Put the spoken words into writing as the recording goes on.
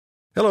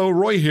Hello,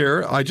 Roy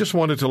here. I just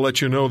wanted to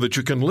let you know that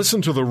you can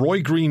listen to The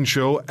Roy Green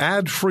Show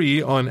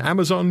ad-free on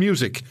Amazon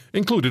Music,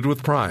 included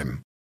with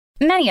Prime.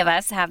 Many of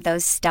us have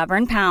those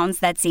stubborn pounds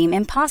that seem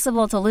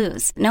impossible to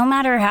lose, no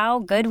matter how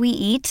good we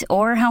eat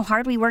or how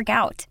hard we work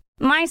out.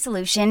 My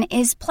solution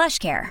is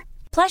PlushCare.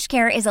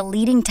 PlushCare is a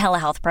leading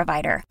telehealth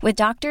provider with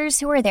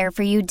doctors who are there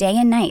for you day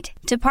and night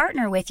to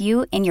partner with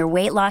you in your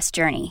weight loss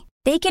journey.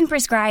 They can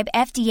prescribe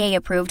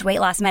FDA-approved weight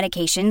loss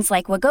medications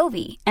like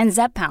Wegovy and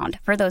Zepbound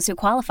for those who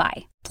qualify.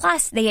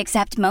 Plus, they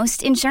accept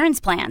most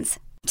insurance plans.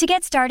 To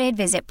get started,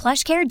 visit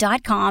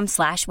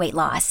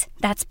plushcare.com/weightloss.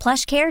 That's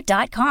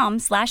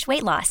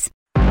plushcare.com/weightloss.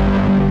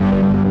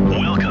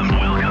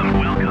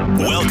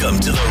 Welcome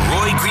to the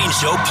Roy Green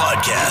Show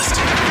podcast.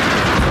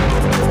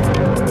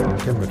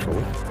 Kim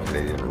Mitchell,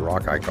 Canadian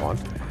rock icon,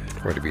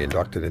 going to be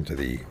inducted into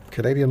the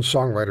Canadian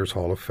Songwriters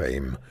Hall of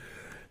Fame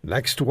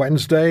next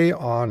Wednesday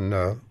on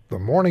the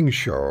morning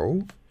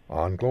show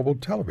on Global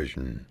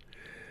Television.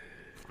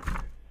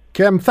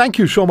 Kim, thank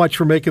you so much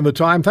for making the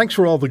time. Thanks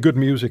for all the good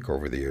music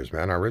over the years,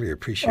 man. I really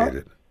appreciate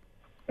it.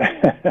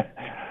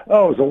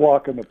 Oh, it was a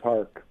walk in the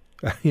park.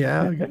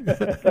 Yeah?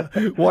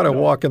 What a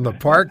walk in the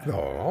park,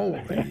 though.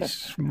 Holy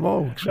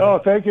smokes.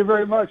 Oh, thank you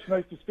very much.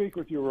 Nice to speak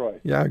with you, Roy.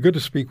 Yeah, good to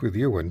speak with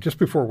you. And just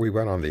before we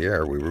went on the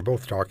air, we were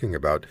both talking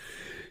about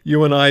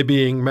you and I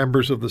being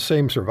members of the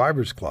same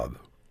Survivors Club,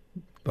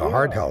 the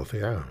Heart Health,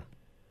 yeah.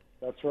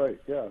 That's right,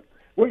 yeah.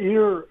 What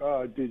year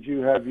did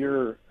you have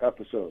your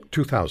episode?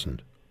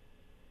 2000.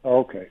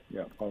 Oh, okay,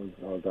 yeah. I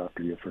was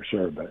after you for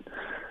sure, but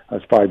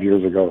that's 5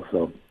 years ago.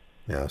 So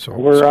yeah, so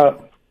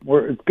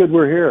it's good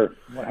we're here.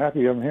 I'm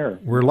happy I'm here.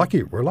 We're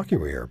lucky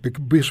we're here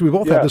because we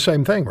both had the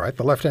same thing, right?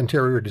 The left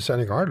anterior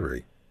descending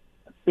artery.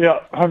 Yeah,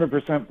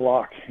 100%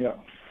 block. Yeah.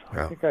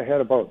 Yeah. I think they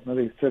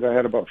said I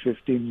had about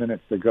 15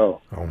 minutes to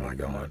go. Oh my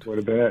God, that would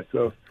have been it.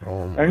 So,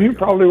 and you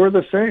probably were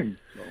the same.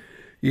 So.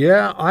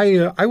 Yeah,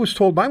 I was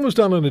told mine was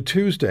done on a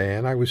Tuesday,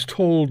 and I was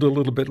told a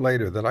little bit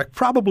later that I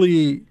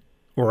probably,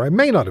 or I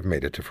may not have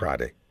made it to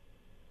Friday.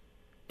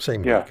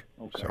 Same week.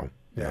 Okay. So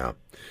yeah,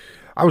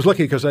 I was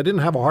lucky because I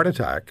didn't have a heart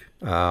attack.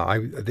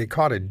 They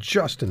caught it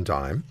just in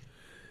time.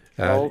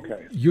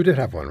 Okay. You did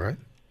have one, right?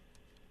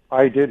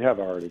 I did have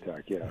a heart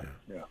attack. Yeah.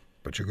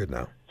 But you're good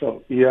now.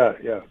 So yeah.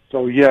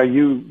 So yeah,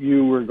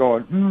 you were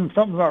going,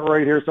 something's not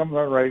right here, something's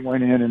not right.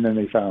 Went in and then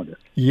they found it.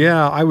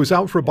 Yeah, I was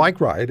out for a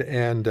bike ride,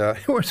 and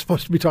we're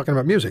supposed to be talking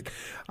about music.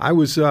 I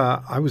was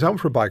out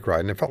for a bike ride,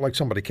 and it felt like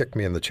somebody kicked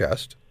me in the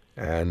chest,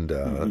 and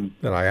then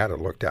I had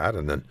it looked at,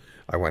 and then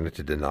I went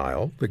into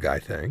denial, the guy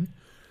thing,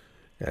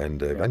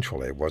 and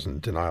eventually it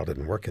wasn't denial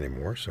didn't work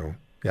anymore. So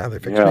yeah, they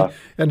fixed me,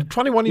 and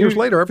 21 years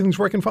later, everything's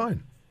working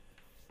fine.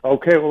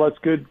 Okay, well, that's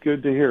good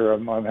to hear.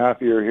 I'm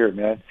happy you're here,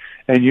 man.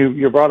 And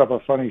you brought up a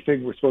funny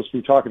thing. We're supposed to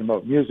be talking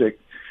about music.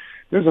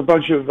 There's a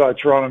bunch of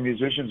Toronto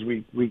musicians.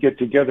 We get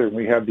together and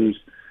we have these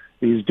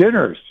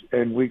dinners,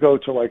 and we go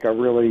to like a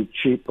really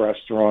cheap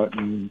restaurant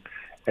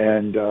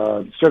and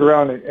sit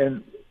around.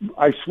 And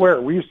I swear,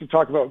 we used to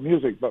talk about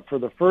music, but for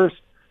the first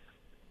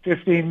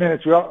 15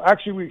 minutes, we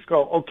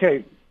go,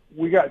 okay,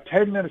 we got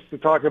 10 minutes to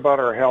talk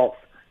about our health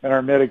and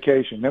our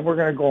medication. Then we're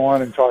going to go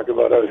on and talk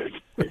about other things.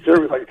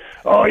 They're like,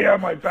 oh yeah,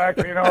 my back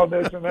pain, all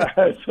this and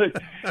that.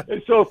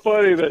 It's so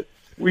funny that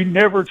we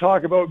never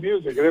talk about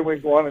music, and then we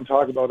go on and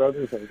talk about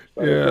other things.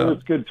 But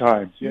it's good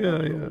times.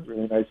 It's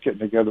really nice getting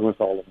together with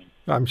all of them.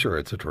 I'm sure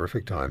it's a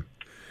terrific time.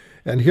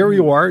 And here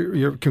you are.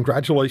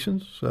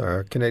 Congratulations,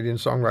 Canadian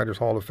Songwriters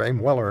Hall of Fame,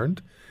 well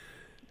earned.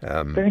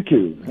 Thank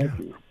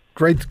you.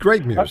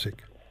 Great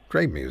music.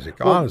 Great music.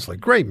 Honestly,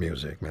 great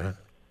music, man.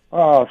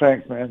 Oh,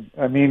 thanks, man.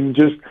 I mean,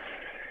 just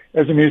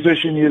as a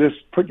musician, you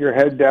just put your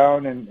head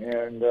down and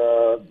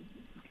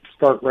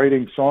start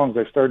writing songs.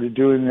 I started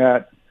doing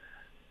that.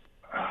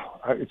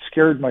 It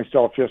scared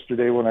myself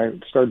yesterday when I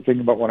started thinking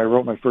about when I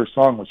wrote my first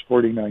song was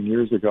 49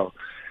 years ago,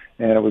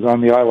 and it was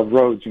on the Isle of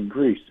Rhodes in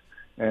Greece.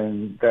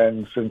 And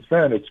then since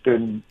then, it's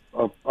been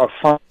a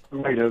fun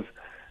night of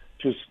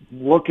just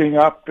looking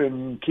up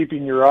and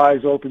keeping your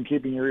eyes open,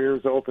 keeping your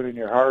ears open and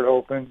your heart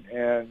open,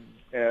 and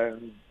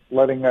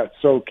letting that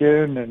soak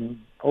in,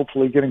 and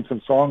hopefully getting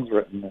some songs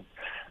written. It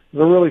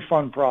was a really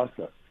fun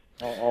process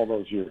all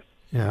those years.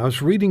 Yeah, I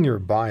was reading your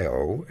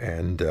bio,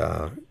 and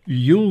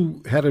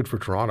you headed for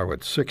Toronto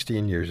at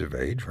 16 years of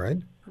age,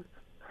 right?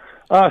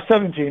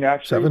 17,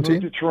 actually. 17?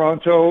 Moved to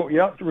Toronto.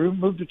 Yeah,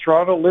 moved to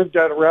Toronto, lived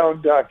at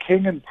around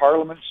King and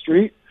Parliament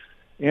Street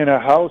in a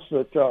house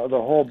that the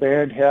whole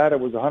band had. It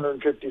was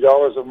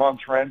 $150 a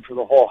month rent for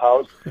the whole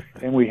house,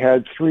 and we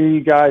had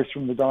 3 guys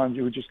from the Don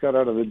who just got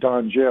out of the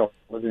Don jail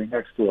living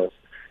next to us.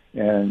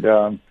 And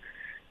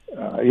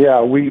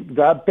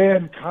that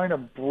band kind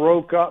of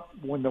broke up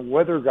when the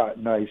weather got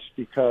nice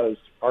because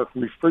our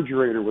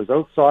refrigerator was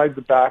outside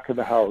the back of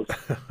the house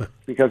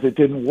because it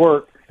didn't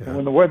work. Yeah. And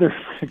when the weather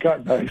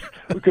got nice,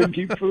 we couldn't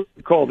keep food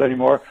cold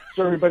anymore,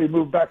 so everybody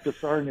moved back to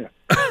Sarnia.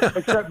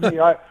 Except me,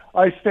 I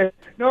stayed.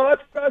 No,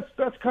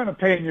 that's kind of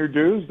paying your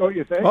dues, don't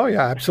you think? Oh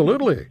yeah,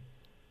 absolutely.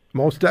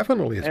 Most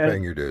definitely, it's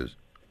paying your dues.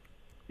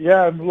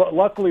 Yeah, and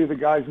luckily the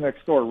guys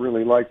next door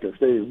really liked us.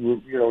 We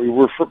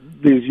were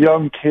these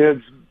young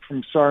kids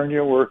from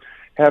Sarnia were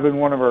having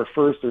one of our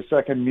first or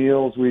second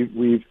meals.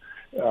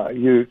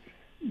 You're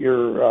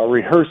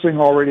rehearsing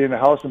already in the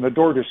house, and the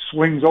door just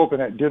swings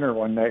open at dinner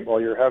one night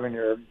while you're having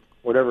your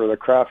whatever, the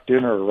craft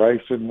dinner,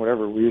 rice and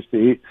whatever we used to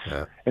eat.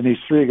 Yeah. And these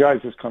three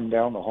guys just come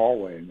down the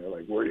hallway, and they're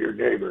like, "Where are your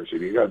neighbors?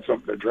 Have you got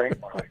something to drink?"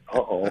 We're like,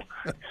 "Uh-oh."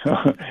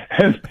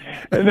 and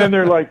then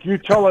they're like, you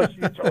tell us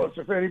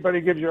if anybody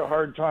gives you a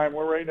hard time.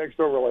 We're right next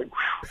door. We're like,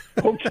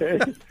 okay.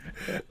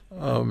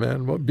 Oh,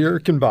 man. What beer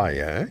can buy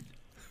you, eh?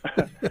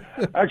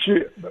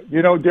 Actually,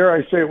 dare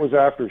I say it was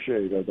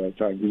aftershave at that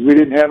time, because we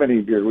didn't have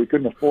any beer. We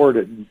couldn't afford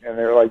it. And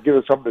they're like, "Give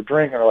us something to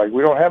drink." And they're like,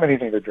 "We don't have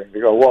anything to drink."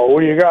 They go, "Well, what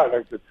do you got?"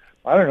 And I said,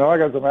 "I don't know. I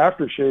got some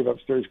aftershave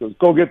upstairs." He goes,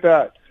 "Go get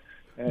that."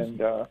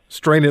 And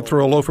strain it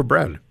through a loaf of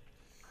bread.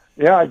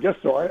 Yeah, I guess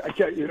so. I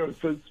can't,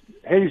 it's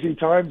hazy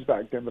times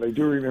back then, but I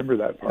do remember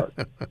that part.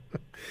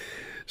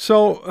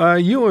 So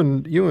you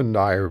and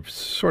I are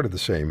sort of the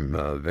same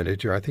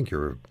vintage. I think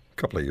you're a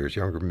couple of years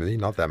younger than me,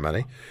 not that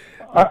many.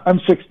 I'm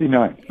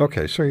 69.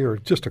 Okay, so you're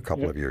just a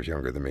couple of years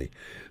younger than me.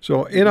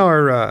 So in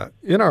our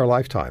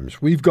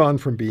lifetimes, we've gone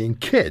from being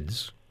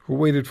kids who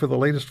waited for the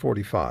latest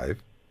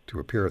 45 to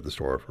appear at the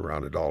store for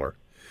around $1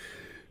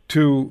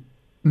 to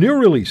new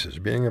releases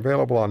being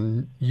available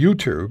on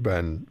YouTube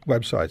and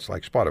websites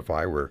like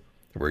Spotify,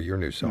 where your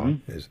new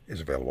song is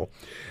available.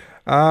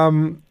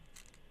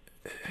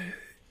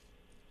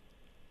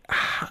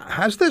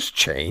 Has this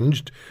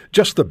changed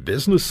just the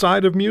business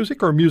side of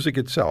music or music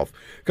itself?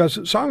 Because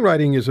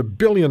songwriting is $1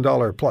 billion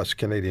plus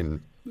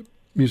Canadian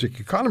music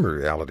economy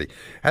reality.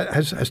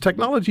 Has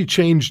technology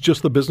changed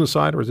just the business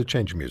side, or has it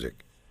changed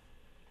music?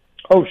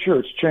 Oh, sure,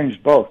 it's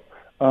changed both.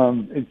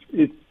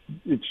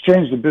 It's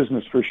changed the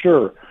business for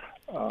sure.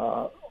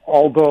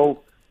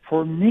 Although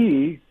for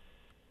me,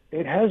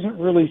 it hasn't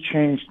really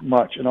changed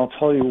much, and I'll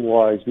tell you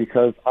why. Is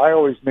because I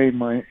always made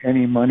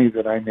any money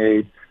that I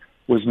made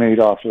was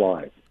made off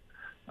live.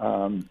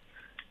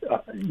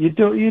 You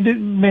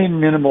didn't make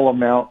minimal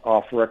amount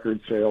off record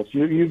sales.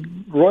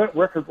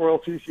 Record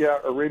royalties, yeah,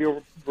 or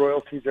radio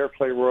royalties,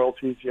 airplay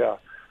royalties, yeah.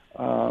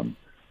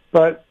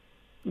 But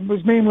it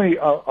was mainly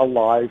a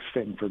live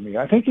thing for me.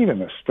 I think even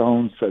the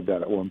Stones said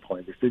that at one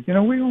point. They said,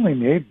 we only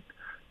made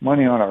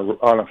money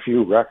on a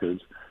few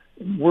records.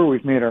 Where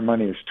we've made our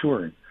money is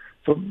touring.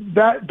 So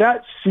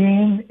that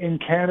scene in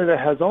Canada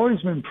has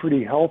always been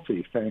pretty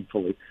healthy,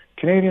 thankfully.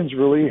 Canadians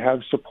really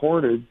have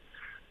supported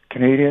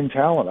Canadian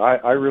talent.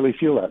 I really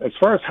feel that. As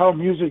far as how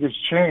music has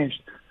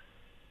changed,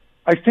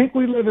 I think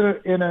we live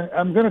in a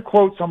I'm going to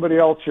quote somebody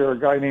else here, a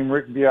guy named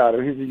Rick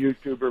Beato. He's a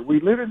YouTuber. We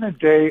live in a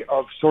day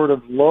of sort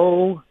of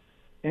low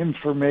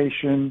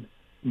information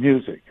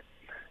music.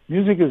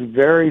 Music is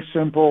very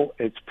simple.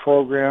 It's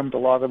programmed a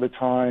lot of the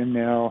time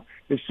now.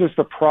 It's just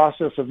the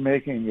process of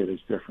making it is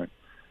different.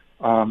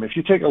 If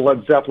you take a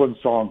Led Zeppelin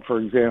song, for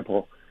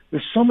example,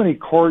 there's so many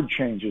chord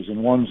changes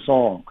in one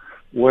song,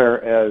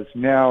 whereas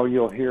now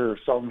you'll hear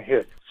some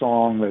hit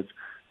song that's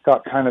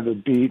got kind of a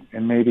beat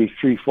and maybe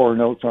 3-4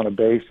 notes on a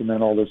bass and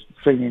then all this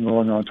singing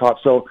going on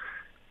top. So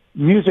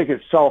music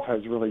itself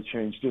has really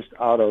changed just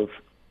out of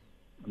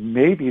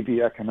maybe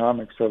the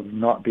economics of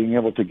not being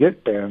able to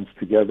get bands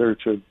together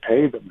to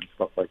pay them and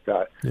stuff like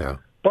that. Yeah.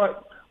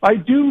 But I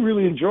do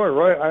really enjoy,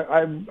 right?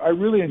 I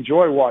really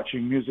enjoy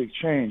watching music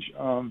change.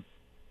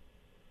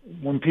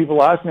 When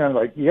people ask me, I'm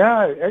like,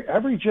 yeah,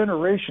 every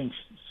generation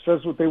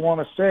says what they want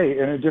to say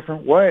in a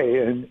different way,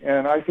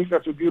 and I think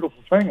that's a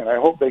beautiful thing, and I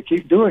hope they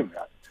keep doing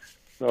that.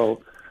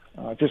 So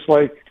just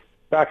like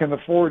back in the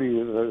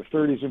 40s, the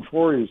 30s and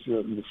 40s,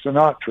 the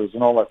Sinatras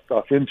and all that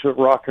stuff, into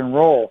rock and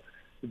roll,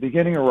 the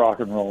beginning of rock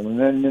and roll, and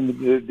then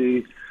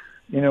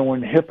in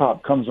when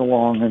hip-hop comes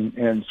along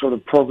and sort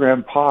of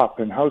program pop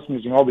and house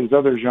music, all these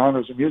other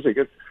genres of music,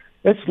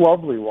 it's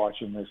lovely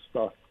watching this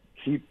stuff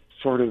keep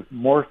sort of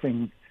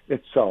morphing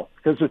itself,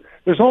 because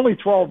there's only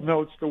 12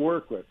 notes to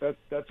work with.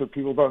 That's what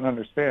people don't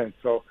understand.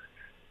 So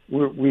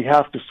we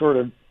have to sort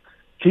of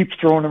keep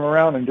throwing them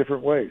around in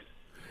different ways.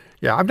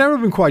 Yeah, I've never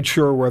been quite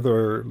sure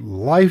whether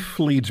life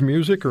leads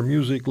music or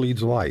music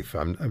leads life.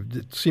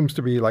 It seems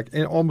to be like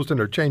almost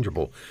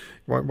interchangeable.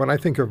 When I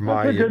think of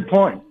my... That's a good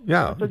point.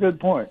 Yeah. That's a good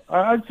point.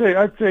 I'd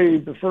say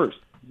the first.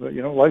 But,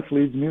 life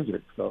leads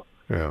music. So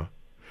yeah.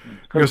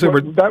 Because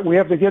we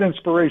have to get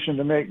inspiration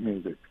to make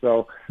music.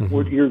 So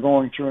what you're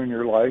going through in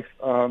your life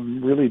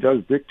really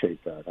does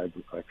dictate that,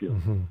 I feel.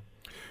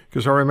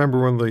 Because I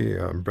remember when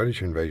the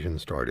British invasion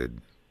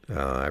started,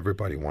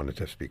 everybody wanted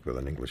to speak with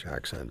an English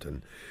accent,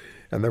 and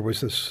there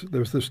was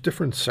this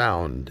different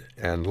sound,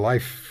 and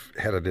life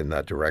headed in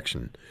that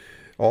direction.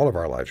 All of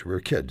our lives, we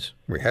were kids.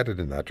 We headed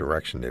in that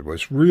direction.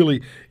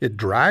 It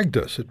dragged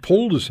us. It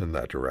pulled us in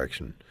that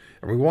direction,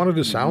 and we wanted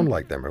to sound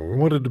like them, and we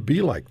wanted to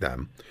be like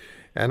them.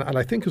 And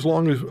I think as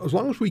long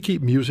as we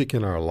keep music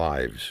in our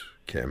lives,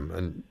 Kim,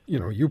 and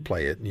you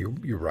play it and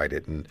you write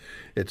it, and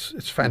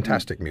it's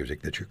fantastic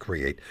music that you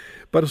create.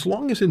 But as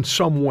long as in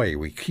some way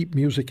we keep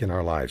music in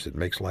our lives, it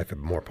makes life a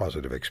more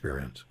positive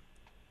experience.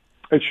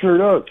 It sure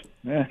does.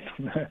 Yeah.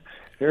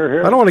 Here,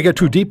 here. I don't want to get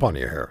too deep on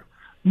you here.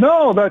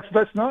 No, that's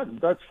fine.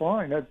 That's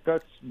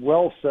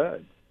well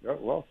said.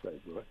 Well said,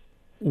 Roy.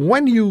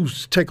 When you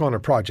take on a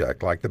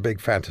project like the Big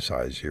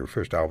Fantasize, your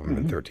first album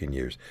in 13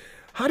 years,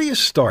 how do you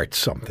start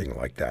something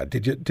like that?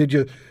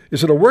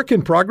 Is it a work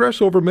in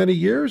progress over many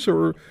years,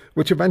 or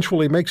which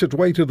eventually makes its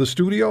way to the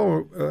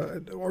studio,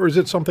 or is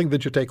it something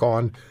that you take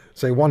on,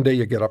 say one day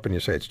you get up and you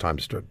say it's time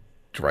to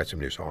write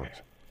some new songs?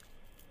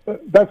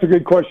 That's a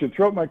good question.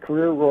 Throughout my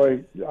career,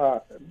 Roy,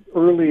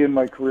 early in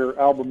my career,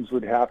 albums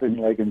would happen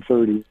like in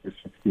 30 or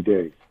 60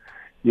 days.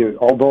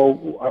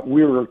 Although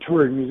we were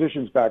touring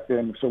musicians back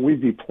then, so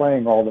we'd be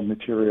playing all the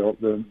material,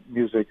 the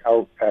music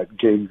out at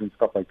gigs and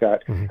stuff like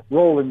that,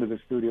 roll into the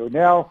studio.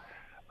 Now,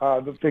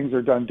 the things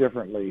are done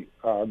differently.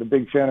 The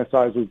Big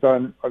Fantasize was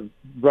done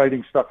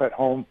writing stuff at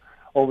home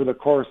over the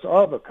course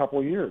of a couple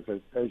of years,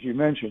 as you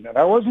mentioned. And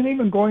I wasn't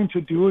even going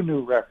to do a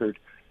new record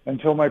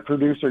until my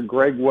producer,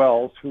 Greg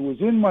Wells, who was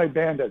in my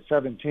band at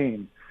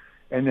 17,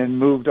 and then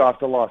moved off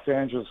to Los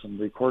Angeles and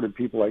recorded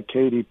people like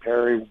Katy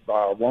Perry,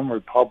 One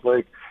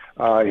Republic.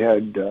 I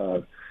had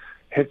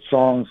hit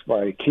songs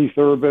by Keith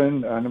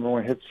Urban, number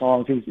one hit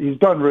songs. He's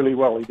done really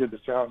well. He did the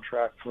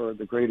soundtrack for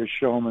The Greatest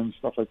Showman,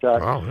 stuff like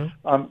that.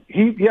 Wow.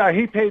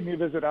 He paid me a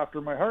visit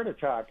after my heart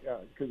attack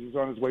because he was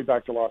on his way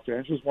back to Los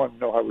Angeles, wanted to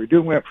know how we were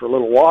doing. Went for a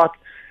little walk.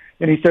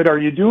 And he said, "Are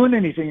you doing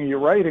anything? Are you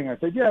writing?" I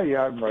said, yeah,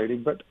 I'm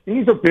writing. But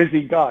he's a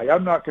busy guy.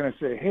 I'm not going to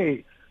say,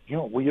 hey,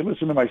 will you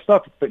listen to my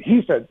stuff? But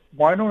he said,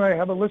 why don't I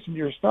have a listen to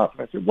your stuff?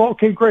 And I said, well,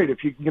 okay, great.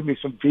 If you can give me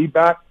some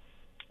feedback.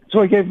 So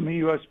I gave him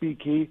the USB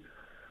key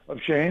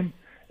of shame,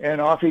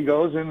 and off he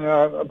goes. And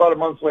about a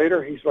month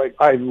later, he's like,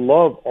 I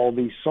love all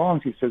these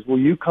songs. He says, will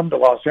you come to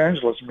Los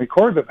Angeles and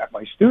record them at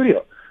my studio?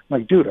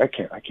 I'm like, dude, I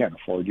can't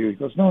afford you. He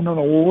goes, no,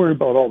 we'll worry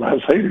about all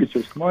that later. He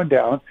says, come on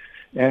down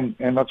and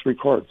let's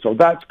record. So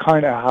that's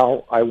kind of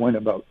how I went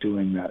about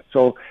doing that.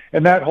 So,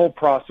 and that whole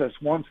process,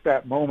 once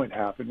that moment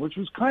happened, which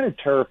was kind of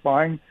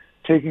terrifying,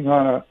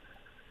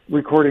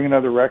 recording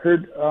another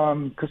record,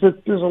 because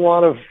there's a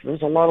lot of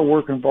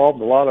work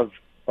involved, a lot of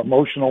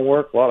emotional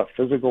work, a lot of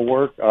physical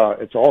work.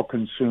 It's all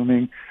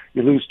consuming.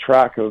 You lose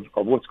track of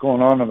what's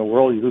going on in the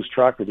world. You lose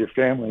track of your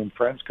family and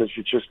friends because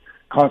you're just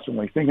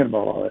constantly thinking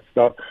about all that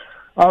stuff.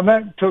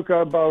 That took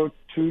about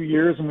 2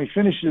 years, and we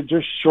finished it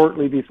just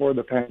shortly before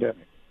the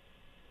pandemic.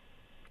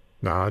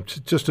 No, it's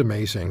just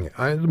amazing.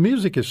 The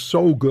music is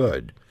so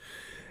good,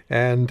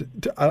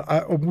 and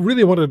I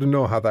really wanted to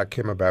know how that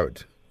came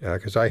about.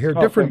 Because I hear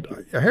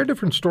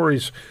different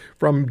stories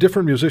from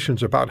different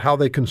musicians about how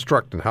they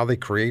construct and how they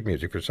create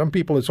music. For some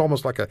people, it's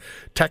almost like a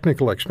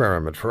technical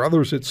experiment. For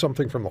others, it's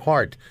something from the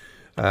heart.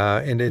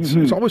 And it's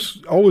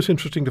always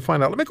interesting to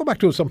find out. Let me go back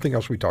to something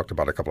else we talked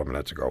about a couple of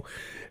minutes ago,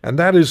 and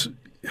that is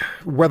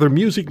whether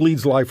music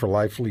leads life or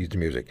life leads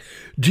music.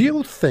 Do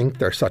you think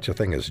there's such a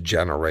thing as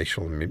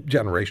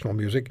generational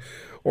music,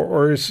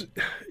 or is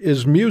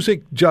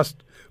music just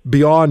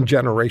beyond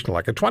generational?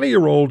 Like a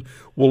 20-year-old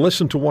will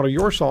listen to one of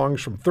your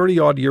songs from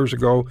 30-odd years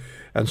ago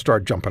and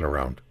start jumping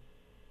around.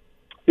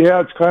 Yeah,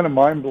 it's kind of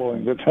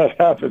mind-blowing that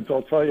happens.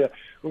 I'll tell you,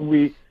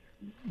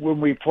 when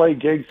we play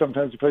gigs,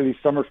 sometimes we play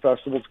these summer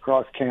festivals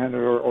across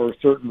Canada or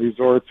certain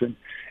resorts,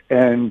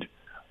 and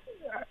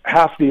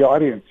half the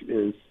audience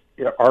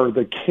are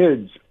the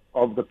kids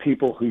of the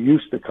people who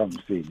used to come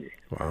see me.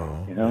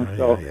 Wow.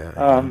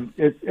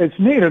 It's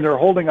neat, and they're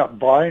holding up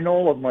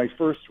vinyl of my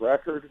first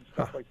record and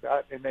stuff like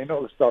that, and they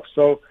know the stuff.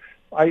 So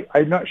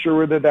I'm not sure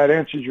whether that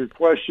answers your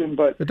question,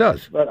 but it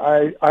does. But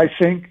I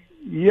think,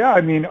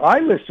 I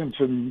listen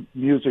to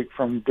music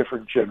from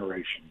different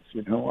generations.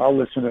 I'll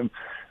listen to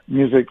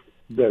music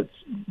that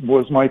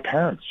was my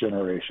parents'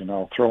 generation.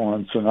 I'll throw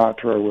on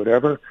Sinatra or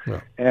whatever,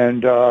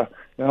 and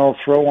then I'll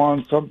throw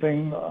on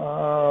something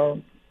a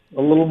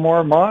little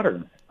more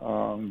modern.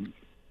 I'll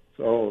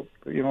throw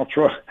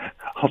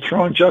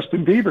in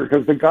Justin Bieber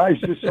because the guy's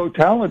just so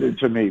talented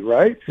to me,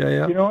 right?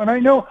 Yeah. And I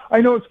know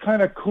it's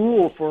kind of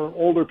cool for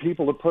older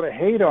people to put a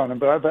hate on him,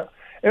 but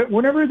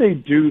whenever they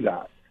do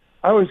that,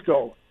 I always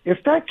go,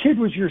 if that kid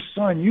was your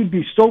son, you'd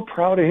be so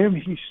proud of him.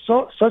 He's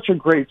such a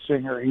great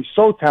singer. He's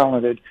so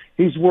talented.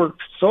 He's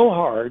worked so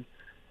hard,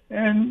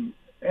 and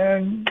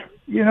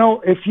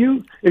if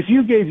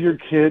you gave your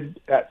kid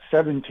at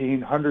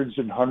 17 hundreds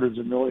and hundreds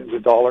of millions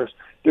of dollars,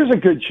 there's a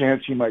good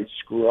chance he might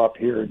screw up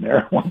here and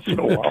there once in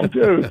a while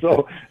too.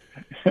 So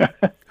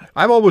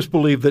I've always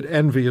believed that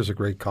envy is a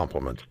great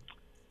compliment.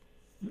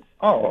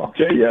 Oh,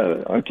 okay,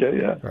 yeah. All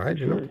right,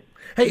 sure.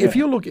 Hey, if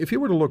you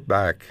were to look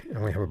back,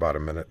 and we have about a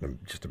minute and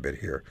just a bit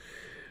here.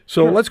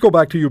 So let's go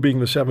back to you being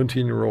the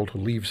 17-year-old who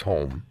leaves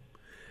home,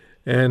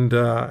 and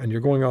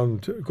you're going on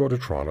to go to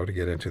Toronto to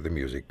get into the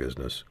music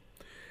business.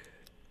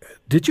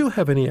 Did you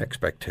have any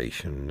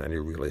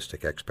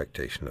realistic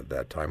expectation at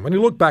that time? When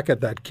you look back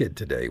at that kid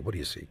today, what do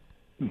you see?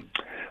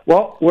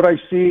 Well, what I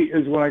see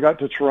is when I got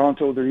to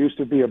Toronto, there used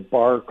to be a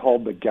bar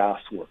called the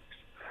Gasworks.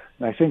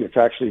 And I think it's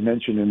actually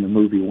mentioned in the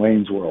movie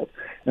Wayne's World.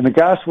 And the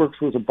Gasworks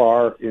was a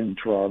bar in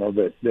Toronto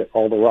that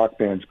all the rock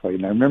bands played.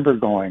 And I remember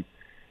going,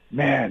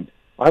 man,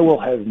 I will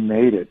have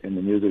made it in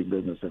the music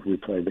business if we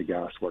played the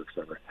Gasworks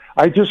ever.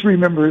 I just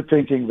remember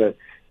thinking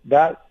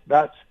that's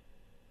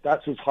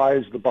as high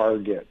as the bar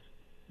gets.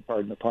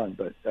 Pardon the pun,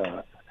 but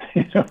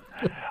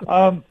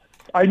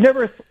I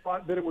never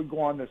thought that it would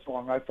go on this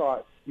long. I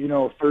thought,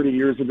 30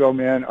 years ago,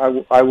 man,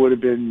 I would have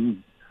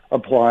been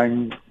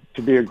applying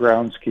to be a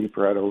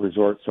groundskeeper at a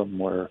resort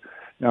somewhere.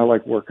 And I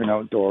like working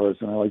outdoors,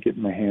 and I like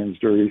getting my hands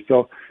dirty.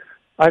 So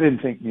I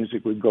didn't think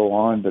music would go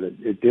on, but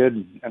it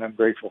did, and I'm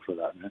grateful for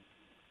that, man.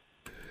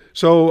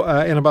 So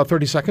in about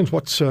 30 seconds,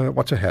 what's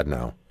ahead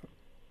now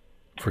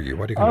for you?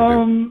 What are you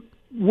going to do?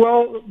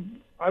 Well,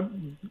 I'd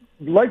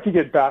like to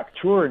get back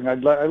touring.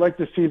 I'd like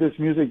to see this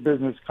music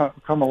business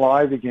come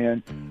alive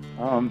again,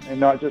 and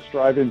not just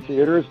drive-in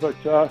theaters. But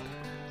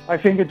I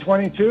think in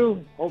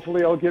 22,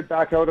 hopefully I'll get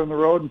back out on the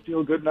road and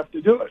feel good enough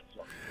to do it.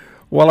 So.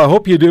 Well, I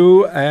hope you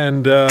do,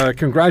 and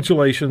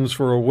congratulations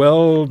for a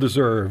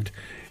well-deserved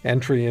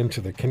entry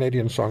into the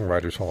Canadian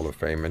Songwriters Hall of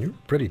Fame. And you're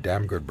a pretty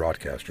damn good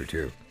broadcaster,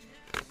 too.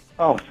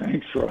 Oh,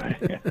 thanks, Roy.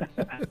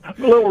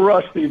 I'm a little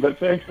rusty, but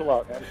thanks a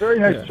lot, man. Very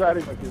nice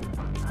chatting with you.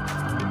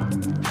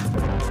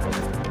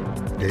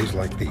 Days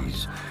like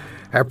these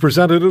have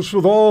presented us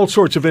with all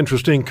sorts of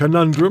interesting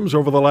conundrums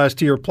over the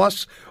last year,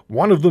 plus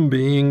one of them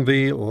being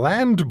the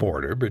land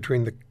border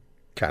between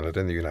Canada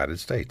and the United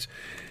States.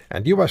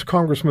 And U.S.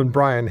 Congressman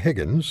Brian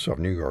Higgins of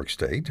New York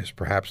State is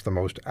perhaps the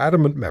most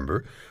adamant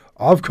member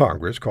of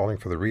Congress calling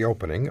for the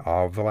reopening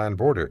of the land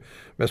border.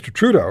 Mr.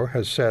 Trudeau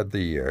has said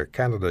the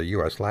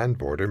Canada-U.S. land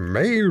border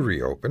may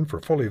reopen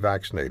for fully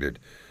vaccinated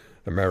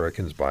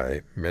Americans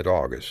by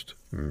mid-August.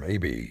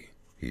 Maybe,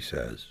 he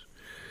says.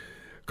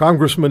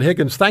 Congressman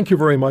Higgins, thank you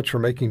very much for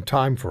making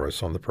time for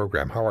us on the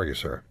program. How are you,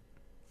 sir?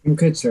 I'm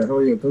good, sir. How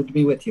are you? Good to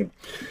be with you.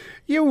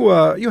 You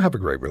have a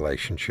great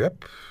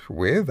relationship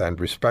with and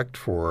respect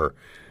for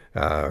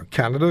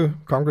Canada,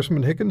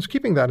 Congressman Higgins.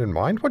 Keeping that in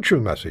mind, what's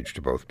your message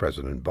to both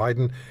President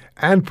Biden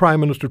and Prime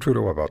Minister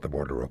Trudeau about the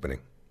border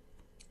opening?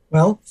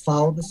 Well,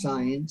 follow the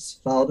science,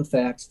 follow the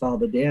facts, follow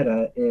the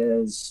data,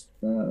 as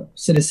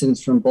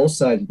citizens from both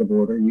sides of the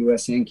border,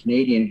 U.S. and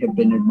Canadian, have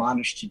been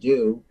admonished to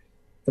do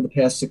for the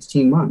past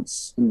 16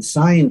 months. And the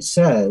science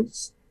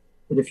says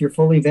that if you're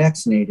fully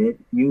vaccinated,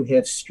 you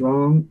have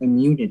strong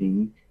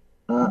immunity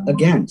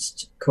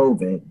against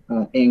COVID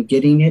and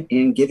getting it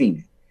and giving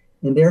it.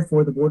 And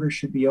therefore, the border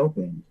should be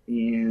open.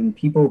 And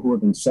people who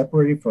have been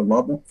separated from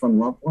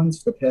loved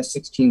ones for the past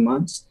 16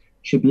 months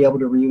should be able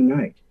to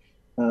reunite.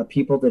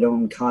 People that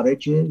own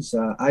cottages.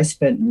 I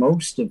spent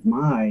most of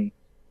my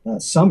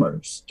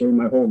summers during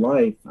my whole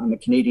life on the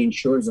Canadian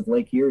shores of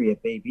Lake Erie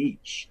at Bay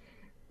Beach.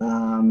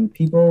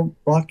 People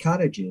bought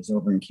cottages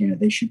over in Canada.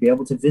 They should be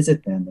able to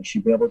visit them. They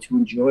should be able to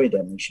enjoy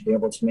them. They should be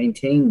able to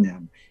maintain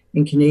them.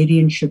 And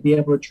Canadians should be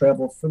able to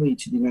travel freely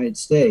to the United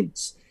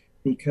States,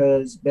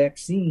 because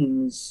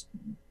vaccines,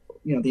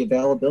 the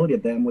availability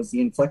of them was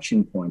the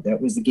inflection point. That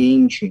was the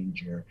game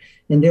changer.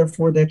 And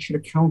therefore, that should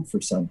account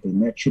for something.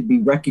 That should be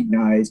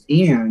recognized,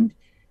 and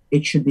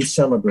it should be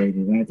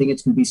celebrated. And I think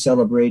it's going to be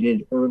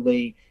celebrated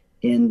early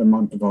in the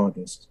month of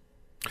August.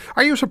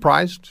 Are you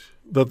surprised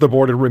that the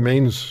border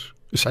remains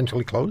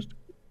essentially closed?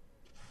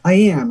 I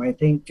am. I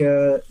think,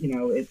 at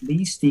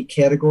least the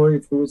category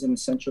of who is an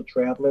essential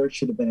traveler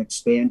should have been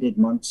expanded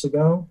months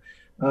ago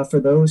for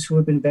those who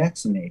have been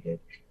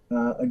vaccinated.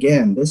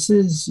 Again, this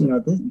is,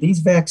 these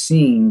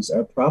vaccines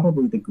are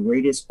probably the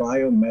greatest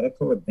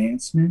biomedical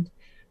advancement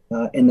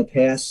in the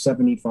past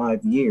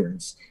 75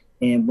 years.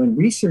 And when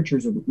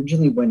researchers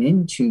originally went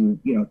into,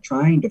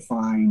 trying to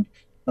find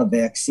a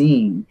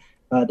vaccine,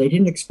 they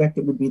didn't expect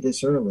it would be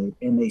this early,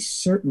 and they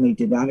certainly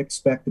did not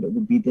expect that it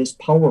would be this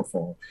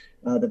powerful.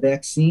 The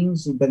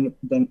vaccines have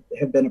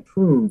been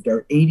approved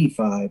are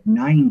 85,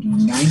 90,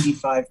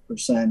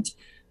 95%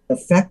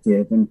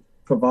 effective in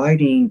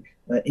providing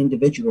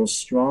individuals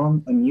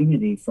strong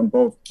immunity from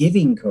both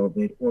giving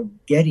COVID or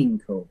getting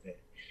COVID.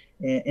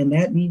 And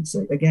that needs,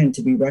 again,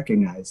 to be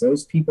recognized.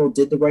 Those people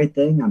did the right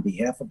thing on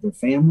behalf of their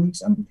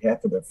families, on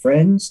behalf of their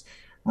friends,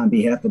 on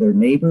behalf of their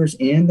neighbors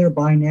and their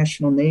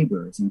binational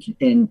neighbors,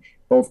 and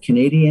both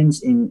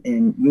Canadians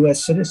and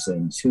U.S.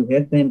 citizens who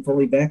have been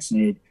fully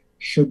vaccinated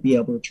should be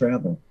able to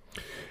travel.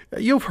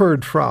 You've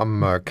heard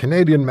from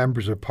Canadian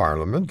members of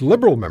Parliament,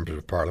 Liberal members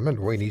of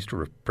Parliament, Wayne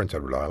Easter of Prince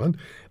Edward Island,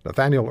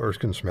 Nathaniel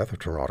Erskine-Smith of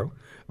Toronto.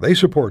 They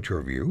support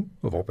your view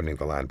of opening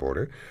the land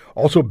border.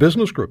 Also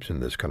business groups in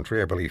this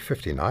country, I believe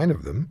 59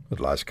 of them at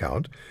last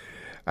count.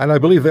 And I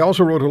believe they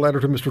also wrote a letter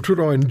to Mr.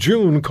 Trudeau in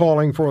June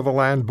calling for the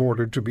land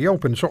border to be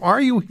open. So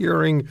are you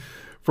hearing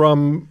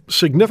from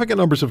significant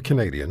numbers of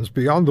Canadians,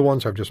 beyond the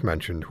ones I've just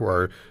mentioned, who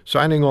are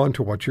signing on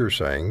to what you're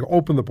saying,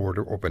 open the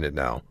border, open it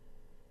now?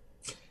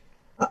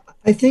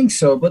 I think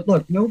so. But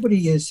look,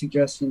 nobody is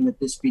suggesting that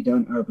this be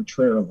done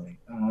arbitrarily.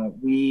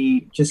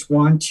 We just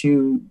want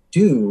to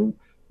do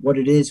what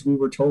it is we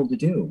were told to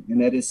do, and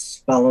that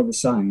is follow the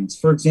science.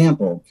 For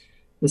example,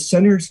 the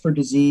Centers for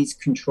Disease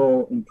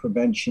Control and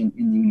Prevention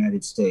in the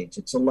United States,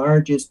 it's the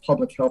largest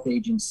public health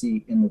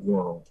agency in the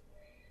world.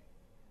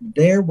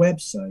 Their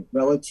website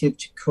relative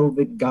to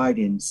COVID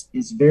guidance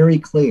is very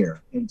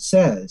clear. It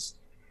says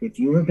if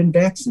you have been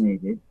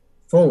vaccinated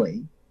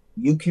fully,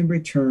 you can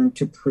return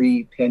to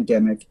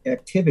pre-pandemic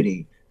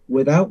activity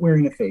without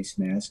wearing a face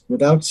mask,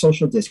 without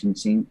social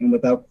distancing, and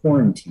without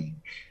quarantine.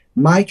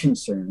 My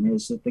concern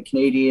is that the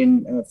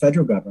Canadian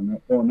federal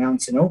government will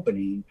announce an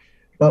opening,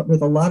 but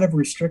with a lot of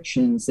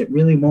restrictions that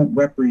really won't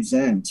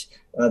represent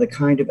the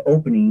kind of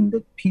opening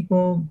that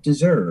people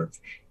deserve.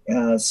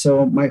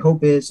 So my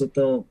hope is that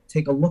they'll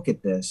take a look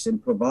at this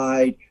and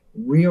provide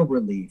real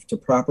relief to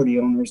property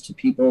owners, to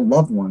people,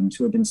 loved ones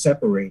who have been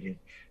separated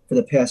for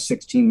the past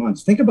 16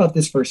 months. Think about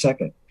this for a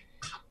second.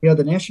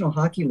 The National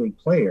Hockey League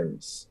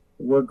players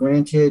were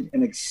granted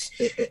an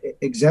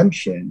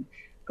exemption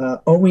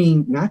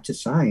owing not to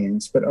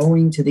science, but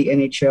owing to the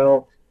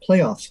NHL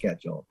playoff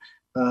schedule.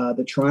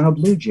 The Toronto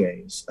Blue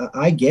Jays,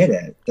 I get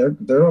it.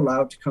 They're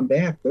allowed to come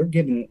back. They're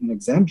given an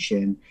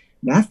exemption,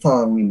 not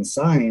following the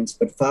science,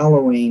 but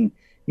following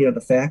the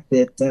fact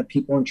that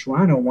people in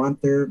Toronto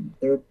want their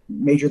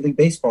Major League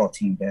Baseball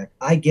team back.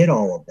 I get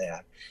all of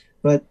that.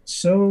 But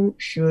so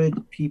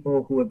should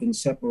people who have been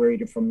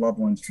separated from loved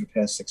ones for the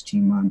past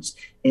 16 months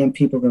and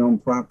people that own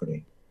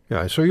property.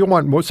 Yeah, so you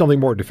want something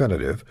more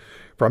definitive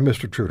from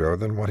Mr. Trudeau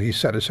than what he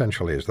said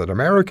essentially is that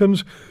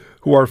Americans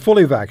who are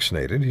fully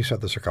vaccinated, he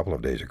said this a couple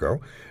of days ago,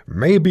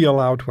 may be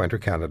allowed to enter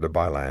Canada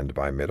by land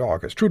by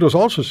mid-August. Trudeau's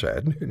also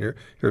said, and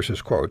here's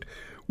his quote,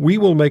 "We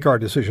will make our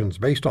decisions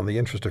based on the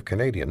interest of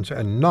Canadians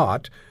and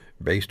not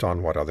based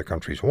on what other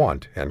countries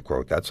want," end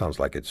quote. That sounds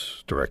like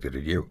it's directed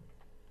at you.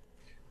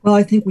 Well,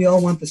 I think we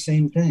all want the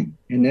same thing,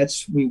 and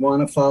that's we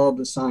want to follow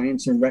the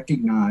science and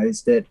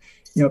recognize that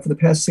for the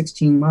past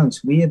 16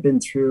 months, we have been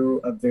through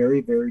a very,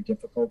 very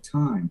difficult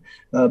time,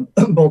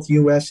 both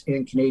U.S.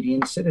 and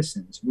Canadian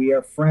citizens. We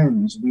are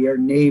friends. We are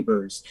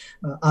neighbors.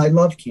 I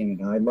love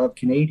Canada. I love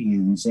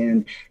Canadians.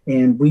 And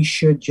we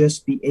should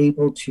just be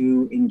able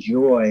to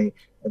enjoy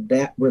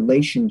that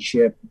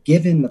relationship,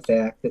 given the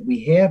fact that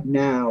we have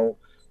now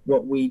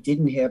what we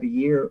didn't have a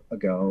year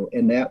ago,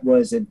 and that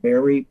was a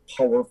very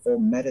powerful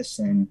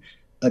medicine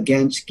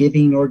against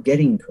giving or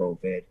getting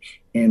COVID.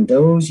 And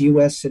those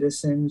U.S.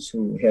 citizens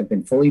who have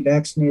been fully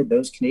vaccinated,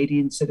 those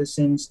Canadian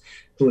citizens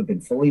who have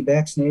been fully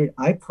vaccinated,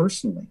 I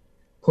personally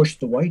pushed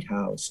the White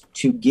House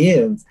to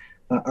give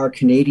our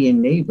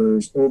Canadian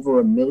neighbors over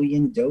 1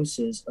 million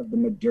doses of the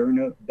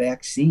Moderna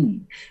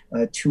vaccine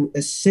to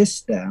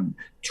assist them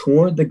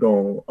toward the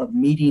goal of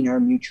meeting our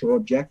mutual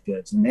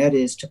objectives, and that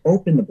is to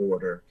open the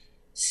border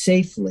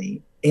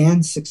safely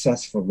and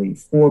successfully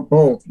for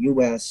both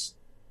U.S.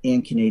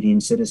 and Canadian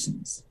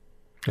citizens.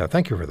 Yeah,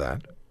 thank you for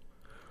that.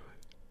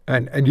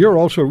 And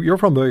you're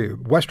from the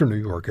Western New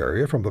York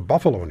area, from the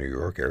Buffalo, New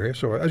York area.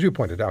 So as you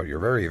pointed out, you're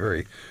very,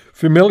 very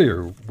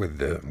familiar with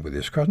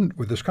this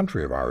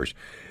country of ours.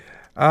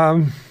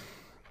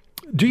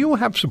 Do you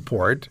have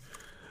support?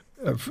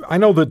 I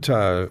know that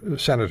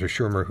Senator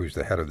Schumer, who's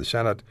the head of the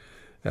Senate,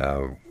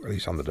 at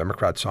least on the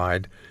Democrat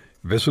side,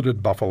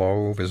 visited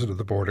Buffalo, visited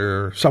the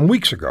border some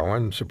weeks ago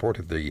and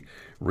supported the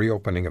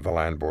reopening of the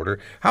land border.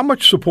 How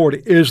much support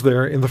is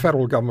there in the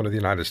federal government of the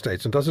United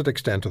States, and does it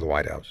extend to the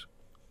White House?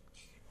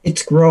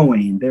 It's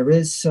growing. There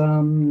is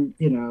some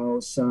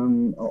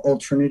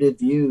alternative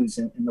views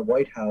in the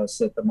White House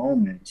at the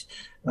moment.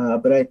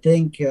 But I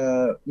think,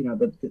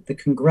 the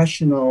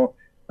congressional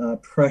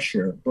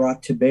pressure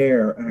brought to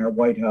bear on our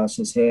White House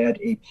has had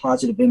a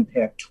positive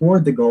impact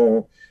toward the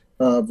goal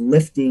of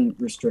lifting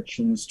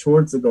restrictions,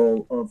 towards the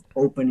goal of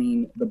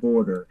opening the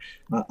border.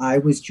 I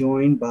was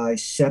joined by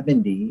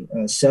 70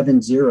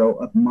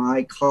 of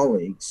my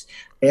colleagues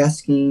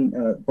asking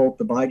both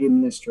the Biden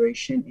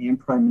administration and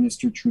Prime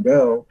Minister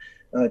Trudeau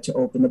to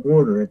open the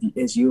border.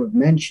 As you have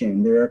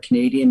mentioned, there are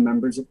Canadian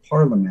members of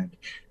Parliament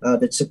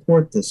that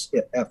support this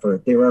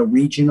effort. There are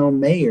regional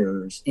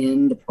mayors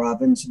in the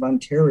province of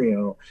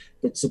Ontario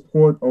that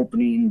support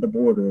opening the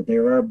border.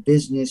 There are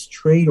business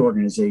trade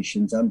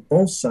organizations on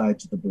both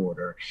sides of the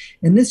border.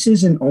 And this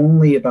isn't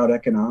only about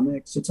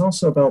economics, it's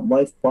also about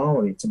life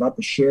quality. It's about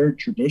the shared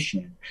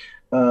tradition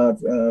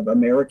of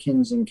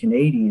Americans and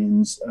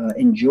Canadians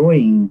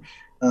enjoying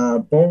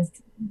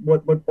both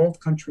what both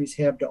countries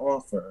have to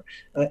offer.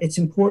 It's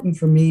important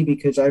for me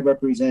because I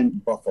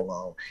represent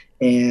Buffalo,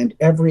 and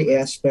every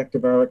aspect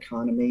of our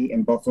economy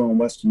in Buffalo and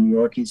Western New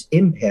York is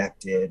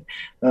impacted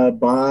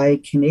by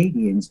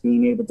Canadians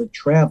being able to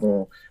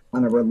travel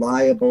on a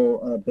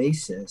reliable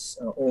basis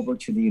over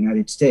to the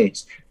United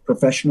States.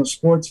 Professional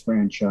sports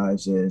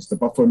franchises, the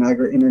Buffalo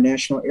Niagara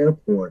International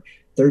Airport,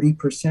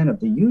 30% of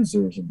the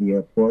users of the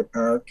airport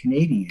are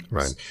Canadians.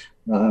 Right.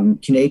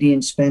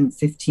 Canadians spend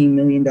 $15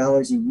 million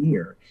a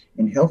year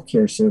in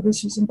healthcare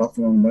services in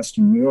Buffalo and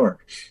Western New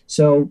York.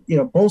 So,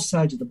 both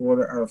sides of the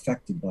border are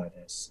affected by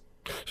this.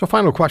 So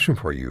final question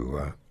for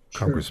you,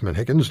 Congressman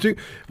Higgins.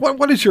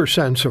 What is your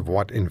sense of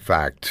what, in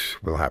fact,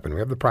 will happen? We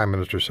have the Prime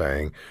Minister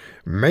saying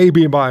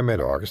maybe by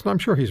mid-August, and I'm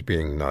sure he's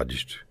being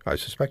nudged. I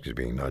suspect he's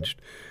being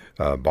nudged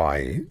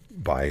by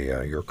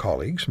your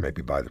colleagues,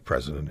 maybe by the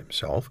President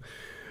himself.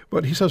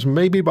 But he says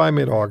maybe by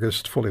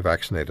mid-August, fully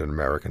vaccinated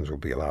Americans will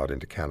be allowed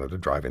into Canada,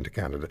 drive into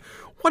Canada.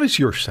 What is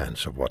your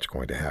sense of what's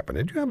going to happen?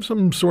 And do you have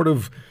some sort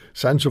of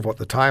sense of what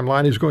the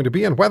timeline is going to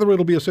be and whether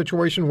it'll be a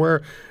situation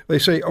where they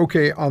say,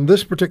 okay, on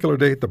this particular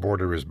date, the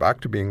border is back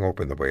to being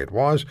open the way it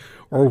was,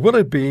 or will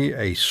it be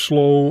a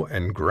slow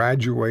and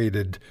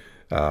graduated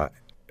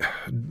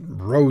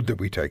road that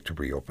we take to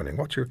reopening?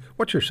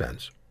 What's your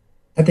sense?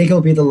 I think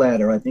it'll be the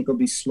latter. I think it'll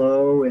be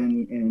slow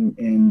and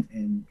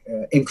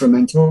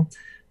incremental.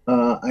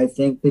 I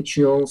think that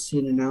you'll see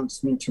an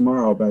announcement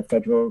tomorrow by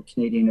federal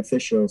Canadian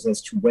officials as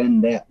to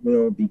when that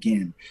will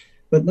begin.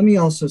 But let me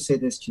also say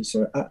this to you,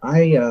 sir.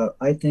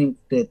 I think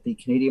that the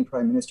Canadian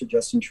Prime Minister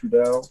Justin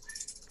Trudeau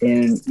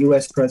and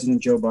U.S.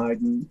 President Joe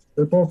Biden,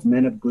 they're both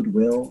men of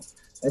goodwill.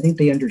 I think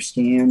they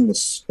understand the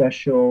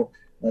special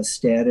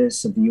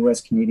status of the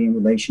U.S.-Canadian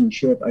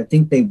relationship. I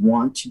think they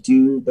want to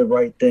do the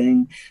right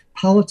thing.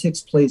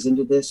 Politics plays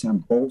into this on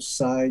both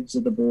sides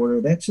of the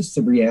border. That's just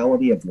the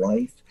reality of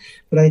life.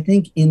 But I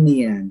think in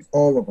the end,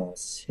 all of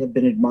us have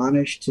been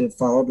admonished to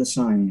follow the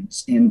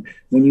science. And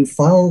when you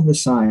follow the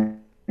science,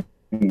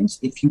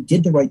 if you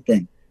did the right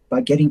thing by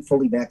getting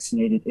fully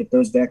vaccinated, if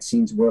those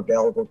vaccines were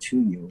available to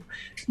you,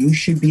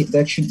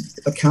 that should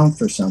account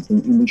for something.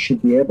 And we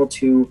should be able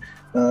to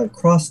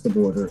cross the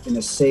border in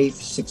a safe,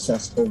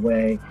 successful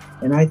way.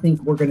 And I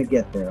think we're going to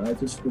get there. I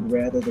just would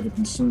rather that it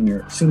be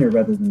sooner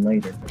rather than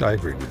later. I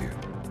agree with you.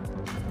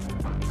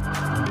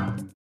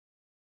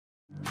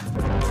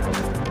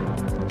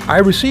 I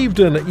received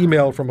an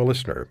email from a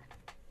listener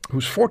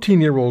whose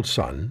 14-year-old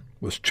son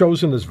was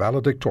chosen as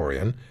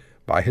valedictorian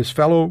by his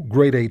fellow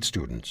grade 8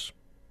 students.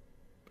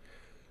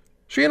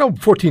 So,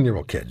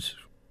 14-year-old kids,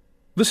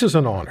 this is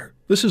an honor.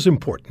 This is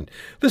important.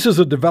 This is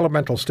a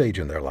developmental stage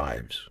in their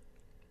lives.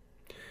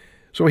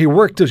 So he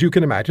worked, as you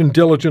can imagine,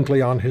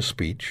 diligently on his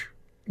speech,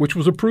 which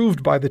was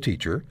approved by the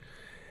teacher,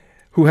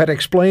 who had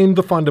explained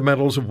the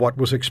fundamentals of what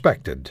was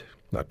expected.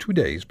 Now, 2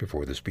 days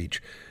before the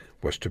speech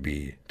was to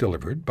be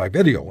delivered, by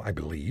video, I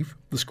believe,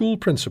 the school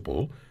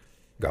principal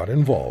got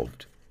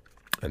involved.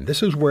 And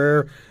this is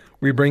where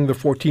we bring the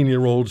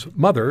 14-year-old's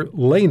mother,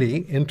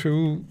 Lainey,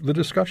 into the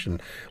discussion.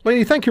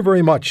 Lainey, thank you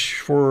very much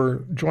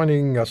for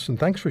joining us, and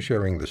thanks for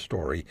sharing this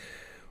story.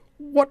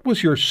 What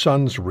was your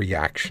son's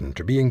reaction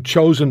to being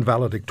chosen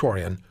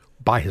valedictorian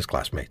by his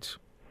classmates?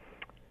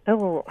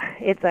 Oh,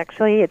 it's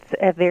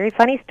a very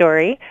funny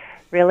story,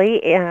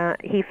 really.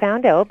 He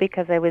found out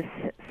because I was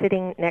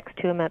sitting next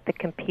to him at the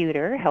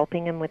computer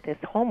helping him with his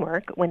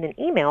homework when an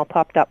email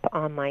popped up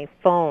on my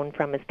phone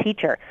from his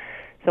teacher.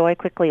 So I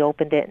quickly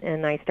opened it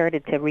and I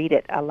started to read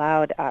it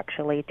aloud,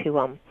 actually, to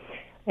him.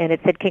 And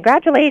it said,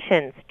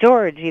 "Congratulations,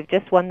 George, you've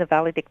just won the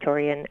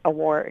valedictorian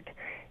award."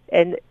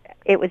 And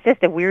it was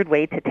just a weird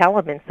way to tell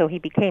him, and so he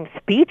became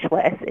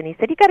speechless, and he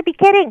said, "You got to be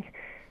kidding."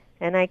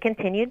 And I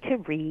continued to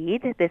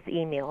read this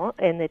email,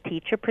 and the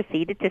teacher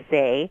proceeded to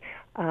say,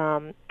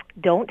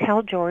 "Don't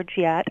tell George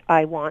yet.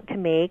 I want to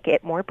make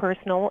it more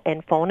personal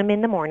and phone him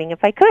in the morning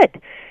if I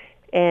could."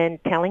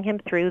 And telling him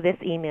through this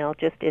email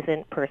just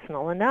isn't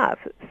personal enough.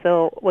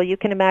 So, well, you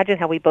can imagine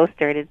how we both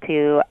started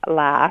to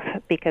laugh,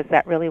 because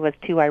that really was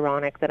too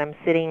ironic that I'm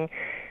sitting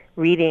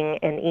reading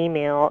an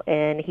email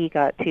and he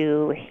got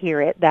to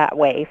hear it that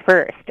way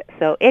first.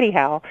 So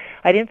anyhow,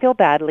 I didn't feel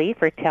badly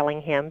for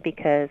telling him,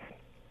 because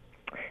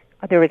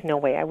there was no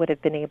way I would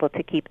have been able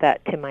to keep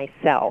that to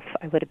myself.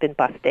 I would have been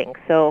busting.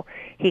 So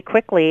he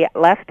quickly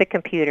left the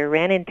computer,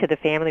 ran into the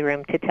family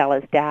room to tell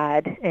his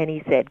dad, and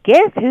he said,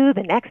 "Guess who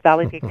the next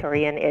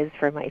valedictorian is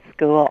for my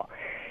school?"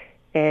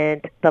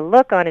 And the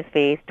look on his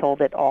face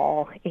told it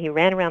all. He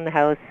ran around the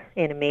house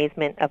in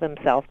amazement of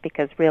himself,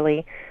 because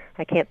really,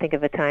 I can't think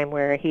of a time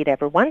where he'd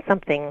ever won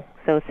something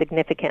so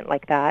significant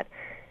like that.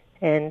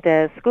 And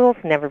school's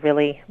never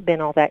really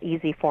been all that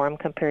easy for him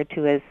compared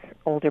to his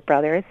older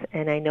brothers.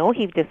 And I know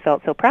he just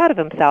felt so proud of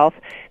himself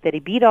that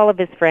he beat all of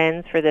his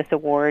friends for this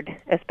award,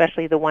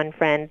 especially the one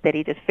friend that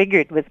he just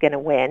figured was going to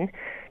win,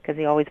 because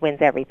he always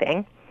wins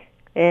everything.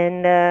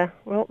 And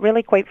well,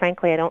 really, quite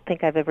frankly, I don't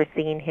think I've ever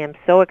seen him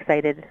so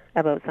excited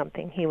about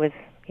something. He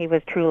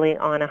was truly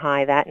on a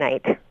high that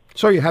night.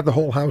 So you had the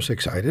whole house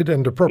excited,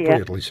 and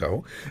appropriately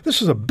so.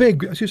 This is a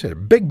big, as you said, a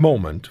big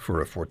moment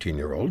for a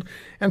 14-year-old,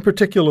 and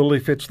particularly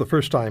if it's the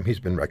first time he's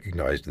been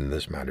recognized in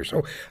this manner.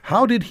 So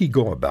how did he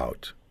go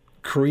about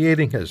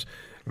creating his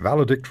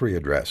valedictory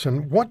address,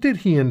 and what did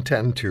he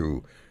intend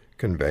to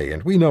convey?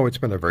 And we know it's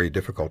been a very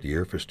difficult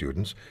year for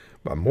students,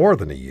 more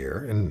than a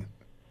year in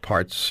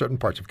certain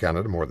parts of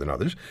Canada more than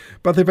others,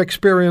 but they've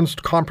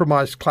experienced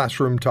compromised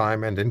classroom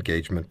time and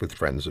engagement with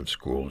friends of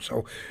school.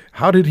 So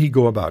how did he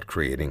go about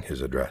creating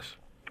his address?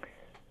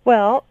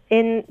 Well,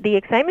 in the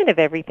excitement of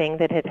everything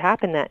that had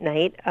happened that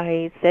night,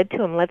 I said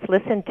to him, let's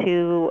listen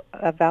to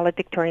a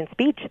valedictorian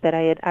speech that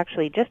I had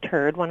actually just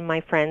heard. One of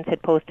my friends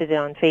had posted it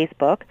on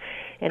Facebook,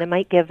 and it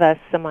might give us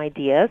some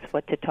ideas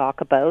what to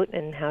talk about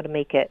and how to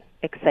make it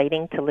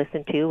exciting to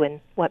listen to, and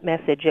what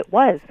message it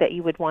was that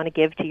you would want to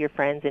give to your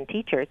friends and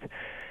teachers.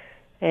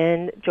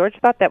 And George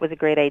thought that was a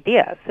great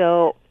idea.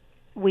 So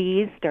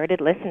we started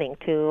listening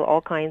to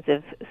all kinds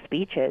of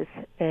speeches,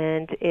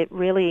 and it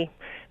really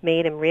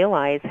made him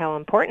realize how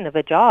important of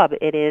a job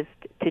it is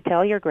to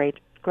tell your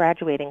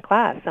graduating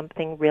class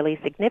something really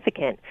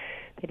significant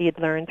that he had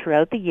learned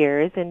throughout the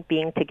years and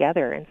being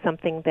together, and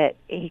something that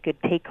he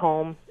could take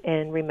home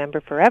and remember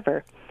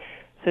forever.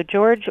 So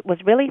George was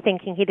really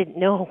thinking he didn't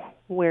know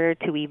where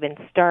to even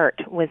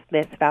start with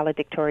this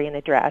valedictorian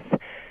address,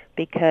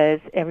 because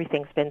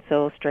everything's been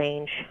so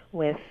strange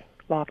with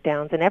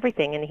lockdowns and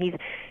everything. And he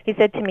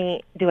said to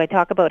me, do I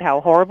talk about how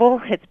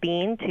horrible it's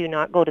been to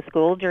not go to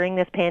school during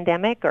this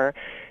pandemic, or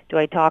do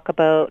I talk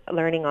about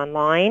learning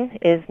online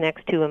is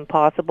next to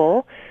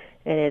impossible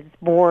and it's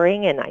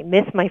boring and I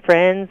miss my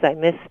friends, I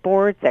miss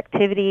sports,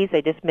 activities,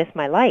 I just miss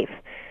my life.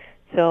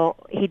 So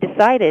he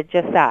decided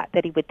just that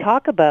he would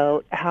talk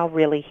about how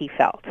really he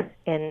felt.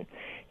 And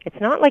it's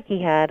not like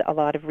he had a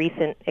lot of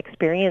recent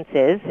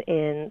experiences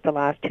in the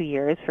last 2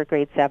 years for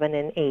grade 7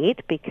 and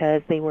 8,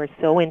 because they were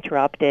so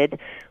interrupted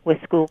with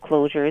school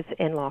closures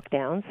and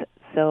lockdowns.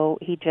 So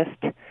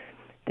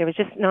there was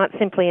just not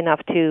simply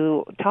enough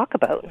to talk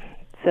about.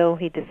 So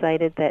he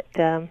decided that,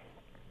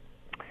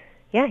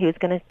 he was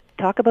going to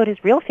talk about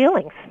his real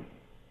feelings.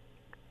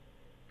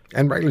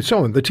 And rightly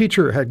so. And the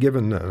teacher had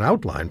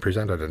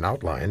presented an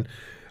outline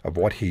of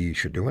what he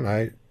should do. And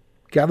I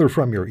gather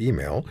from your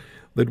email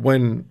that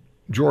when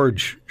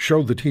George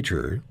showed the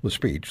teacher the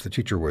speech, the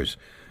teacher was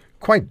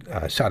quite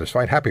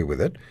satisfied, happy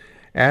with it.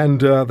 And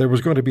there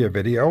was going to be a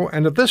video.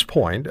 And at this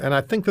point, and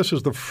I think this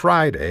is the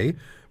Friday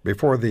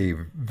before the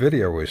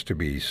video is to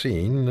be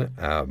seen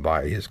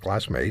by his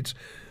classmates,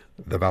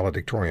 the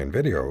valedictorian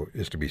video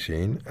is to be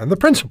seen, and the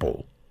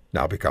principal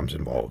now becomes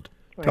involved.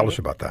 Right. Tell us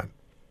about that.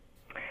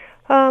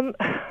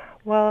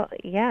 Well,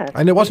 yes.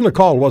 And it wasn't a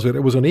call, was it? It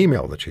was an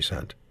email that she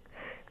sent.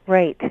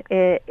 Right.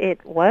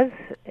 It was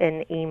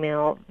an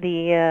email.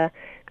 The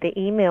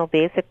email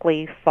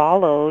basically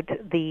followed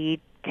the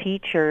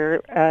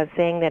teacher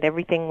saying that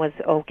everything was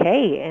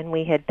okay, and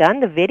we had done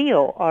the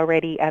video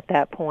already at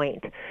that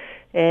point.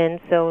 And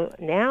so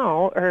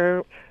now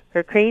her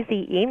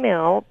crazy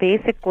email,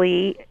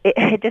 basically,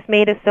 it just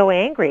made us so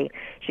angry.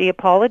 She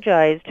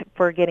apologized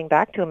for getting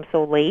back to him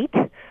so late,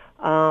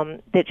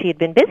 that she had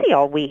been busy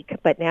all week,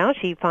 but now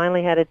she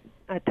finally had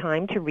a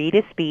time to read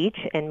his speech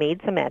and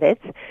made some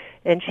edits,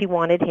 and she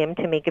wanted him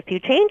to make a few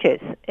changes.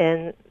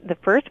 And the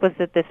first was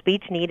that the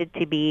speech needed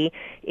to be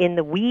in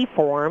the we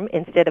form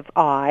instead of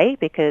I,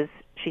 because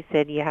she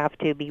said you have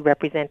to be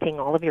representing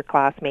all of your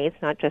classmates,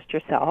 not just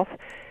yourself.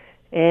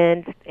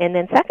 And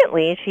then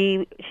secondly,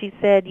 she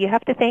said you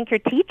have to thank your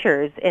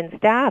teachers and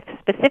staff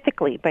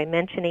specifically by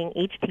mentioning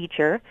each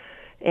teacher,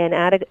 and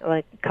add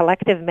a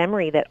collective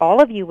memory that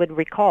all of you would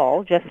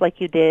recall, just like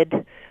you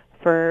did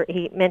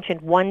he mentioned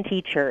one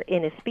teacher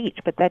in his speech,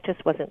 but that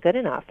just wasn't good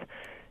enough.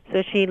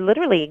 So she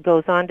literally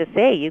goes on to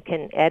say you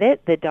can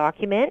edit the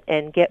document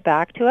and get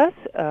back to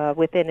us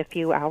within a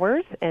few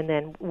hours, and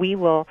then we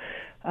will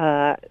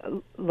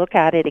look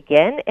at it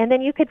again, and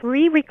then you could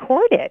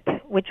re-record it,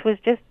 which was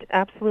just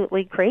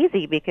absolutely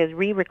crazy, because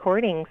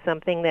re-recording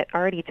something that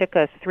already took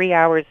us 3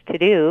 hours to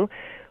do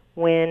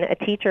when a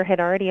teacher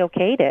had already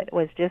okayed it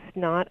was just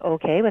not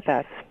okay with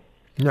us.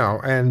 No,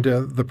 and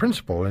the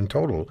principal in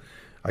total,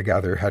 I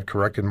gather, had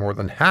corrected more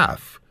than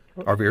half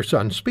of your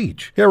son's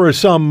speech. Here are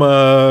some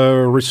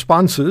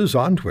responses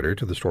on Twitter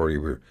to the story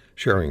we're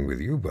sharing with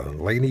you.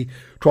 Lainey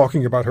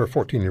talking about her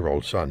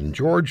 14-year-old son,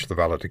 George, the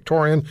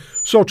valedictorian,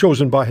 so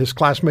chosen by his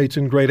classmates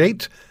in grade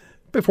 8,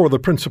 before the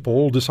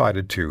principal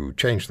decided to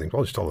change things.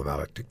 Well, he's still a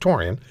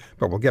valedictorian,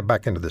 but we'll get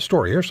back into the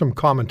story. Here's some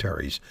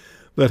commentaries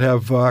that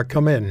have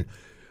come in.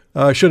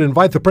 Should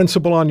invite the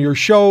principal on your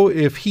show.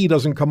 If he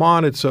doesn't come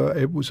on, it's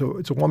a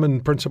woman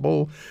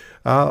principal.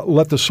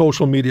 Let the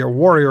social media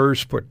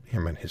warriors put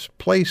him in his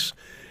place.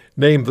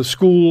 Name the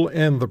school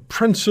and the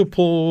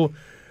principal.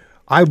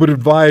 I would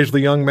advise the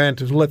young man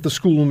to let the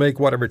school make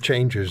whatever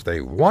changes they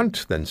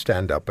want, then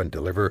stand up and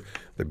deliver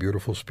the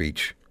beautiful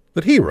speech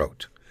that he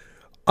wrote.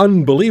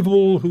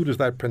 Unbelievable. Who does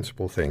that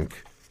principal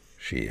think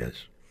she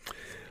is?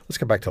 Let's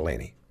get back to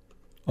Lainey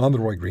on The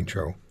Roy Green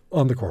Show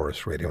on the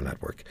Chorus Radio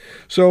Network.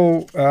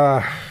 So,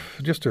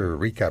 just to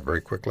recap very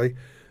quickly,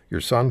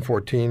 your son,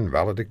 14,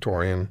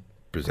 valedictorian,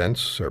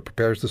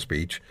 prepares the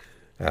speech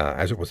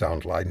as it was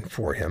outlined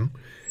for him,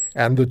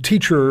 and the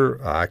teacher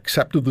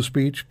accepted the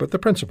speech, but the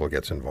principal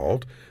gets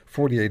involved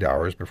 48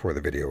 hours before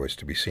the video is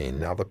to be seen.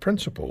 Now, the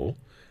principal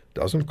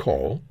doesn't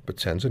call, but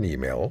sends an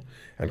email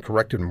and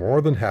corrected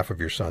more than half of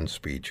your son's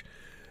speech.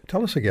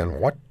 Tell us again,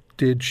 what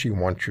did she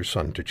want your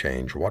son to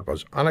change? What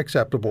was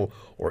unacceptable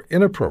or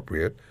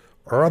inappropriate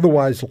or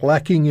otherwise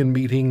lacking in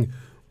meeting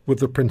with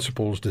the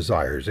principal's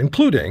desires,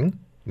 including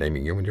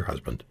naming you and your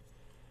husband?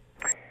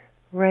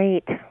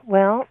 Right.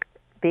 Well,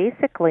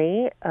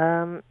 basically,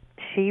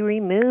 she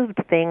removed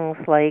things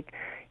like,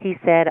 he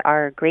said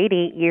our grade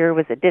 8 year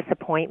was a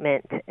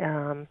disappointment,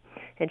 and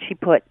she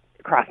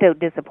crossed out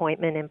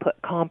disappointment and put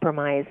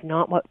compromise,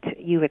 not what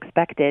you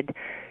expected.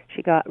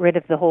 She got rid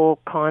of the whole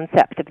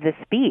concept of the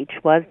speech,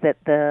 was that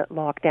the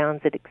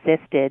lockdowns had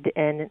existed,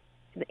 and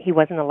he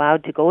wasn't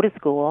allowed to go to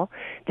school,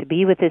 to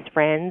be with his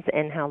friends,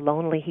 and how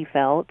lonely he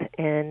felt,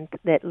 and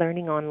that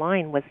learning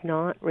online was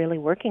not really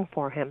working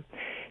for him.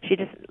 She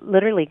just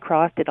literally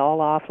crossed it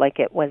all off like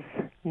it was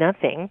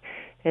nothing,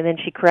 and then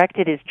she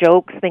corrected his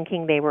jokes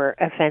thinking they were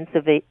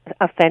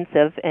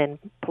offensive and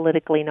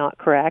politically not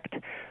correct.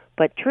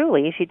 But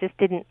truly, she just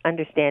didn't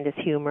understand his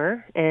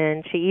humor,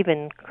 and she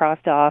even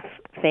crossed off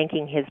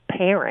thanking his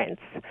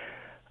parents.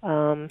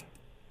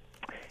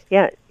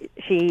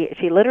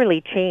 She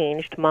literally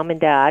changed mom and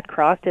dad,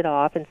 crossed it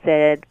off, and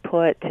said,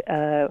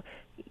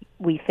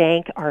 we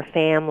thank our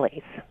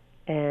families.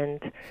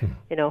 And,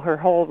 her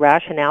whole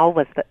rationale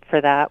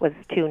for that was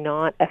to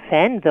not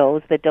offend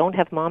those that don't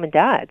have mom and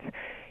dads.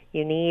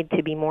 You need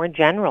to be more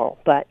general,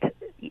 but,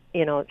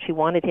 she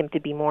wanted him to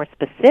be more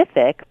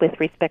specific with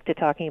respect to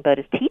talking about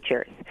his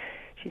teachers.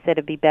 She said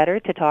it'd be better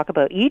to talk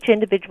about each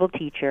individual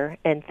teacher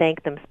and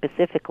thank them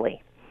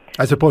specifically.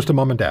 As opposed to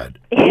mom and dad.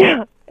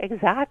 Yeah,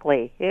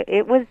 exactly.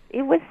 It was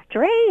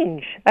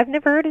strange. I've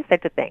never heard of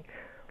such a thing.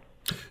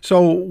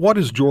 So what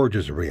is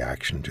George's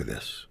reaction to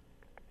this?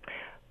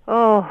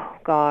 Oh,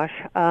 gosh.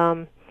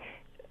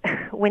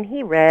 When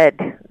he read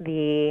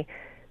the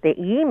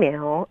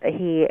email,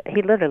 he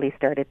literally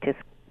started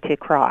to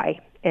cry,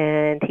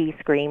 and he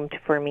screamed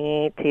for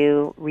me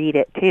to read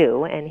it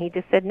too, and he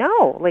just said,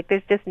 no,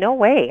 there's just no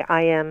way.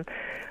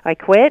 I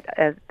quit.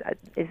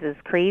 This is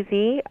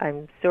crazy.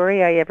 I'm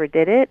sorry I ever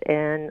did it,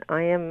 and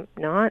I am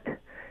not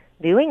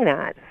doing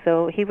that.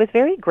 So he was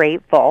very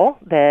grateful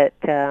that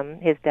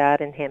his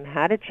dad and him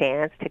had a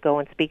chance to go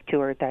and speak to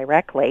her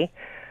directly.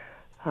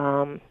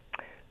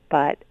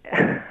 But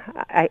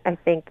I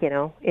think,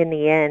 in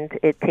the end,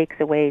 it takes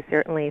away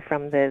certainly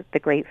from the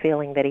great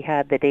feeling that he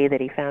had the day that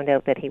he found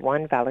out that he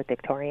won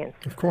valedictorian.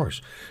 Of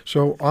course.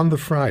 So on the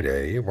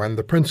Friday, when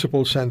the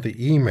principal sent the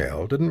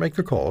email, didn't make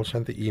the call,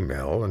 sent the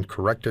email and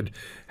corrected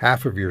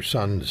half of your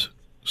son's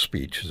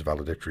speech, his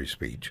valedictory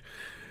speech,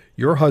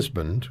 your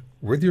husband,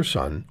 with your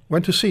son,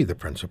 went to see the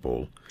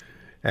principal,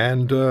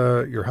 and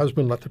your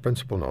husband let the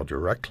principal know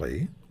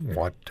directly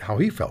how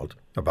he felt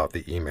about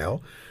the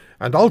email.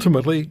 And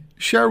ultimately,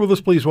 share with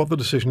us, please, what the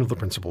decision of the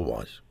principal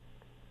was.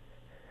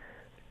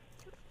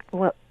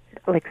 Well,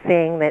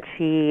 saying that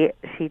she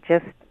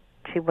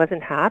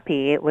wasn't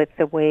happy with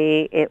the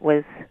way it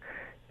was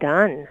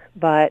done.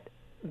 But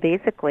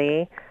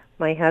basically,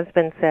 my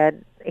husband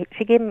said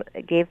she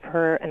gave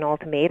her an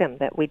ultimatum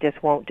that we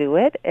just won't do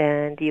it,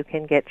 and you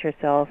can get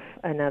yourself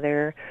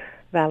another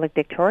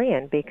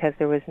valedictorian, because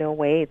there was no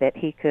way that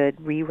he could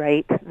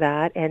rewrite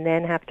that and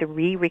then have to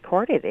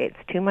re-record it. It's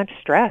too much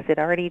stress. It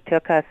already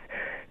took us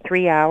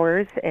 3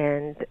 hours,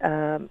 and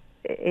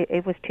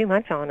it was too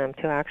much on him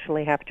to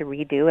actually have to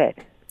redo it.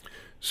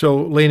 So,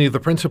 Lainey, the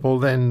principal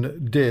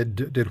then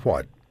did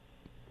what,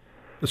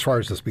 as far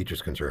as the speech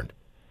is concerned?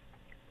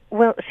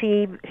 Well,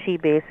 she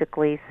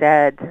basically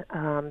said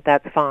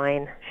that's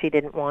fine. She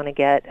didn't want to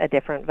get a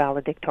different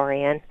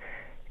valedictorian,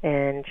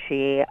 and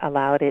she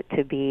allowed it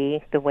to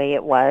be the way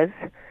it was,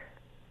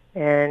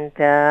 and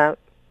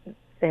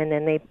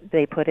then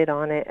they put it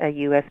on a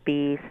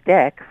USB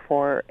stick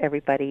for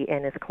everybody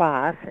in his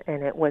class,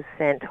 and it was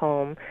sent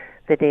home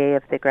the day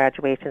of the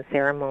graduation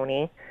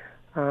ceremony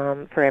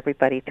for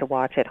everybody to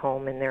watch at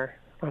home on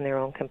their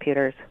own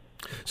computers.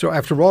 So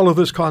after all of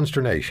this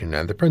consternation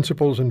and the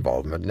principal's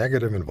involvement,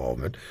 negative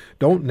involvement,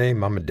 don't name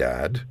mom and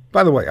dad.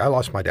 By the way, I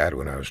lost my dad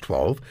when I was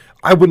 12.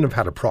 I wouldn't have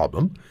had a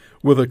problem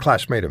with a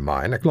classmate of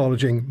mine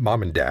acknowledging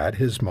mom and dad,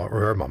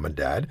 her mom and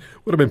dad,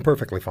 would have been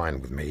perfectly fine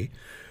with me.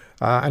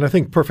 And I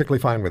think perfectly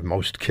fine with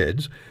most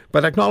kids.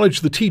 But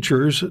acknowledge the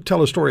teachers,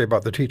 tell a story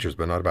about the teachers,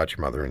 but not about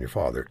your mother and your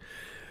father.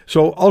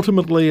 So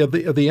ultimately, at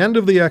the end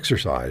of the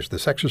exercise,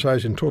 this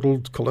exercise in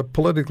total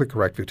politically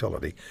correct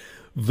futility,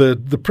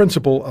 the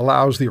principal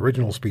allows the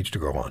original speech to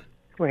go on.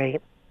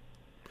 Right.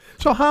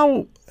 So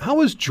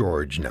how is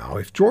George now?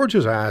 If George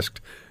is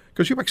asked,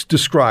 because you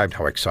described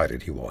how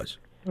excited he was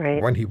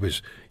when he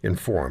was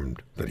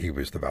informed that he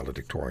was the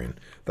valedictorian,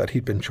 that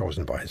he'd been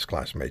chosen by his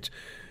classmates.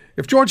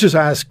 If George is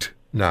asked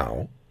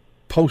now,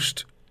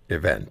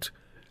 post-event,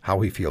 how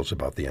he feels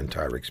about the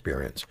entire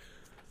experience,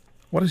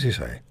 what does he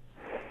say?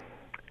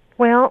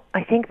 Well,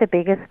 I think the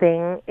biggest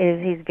thing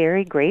is he's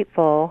very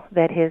grateful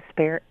that his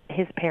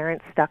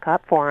parents stuck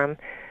up for him,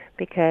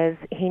 because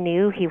he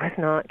knew he was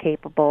not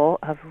capable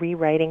of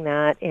rewriting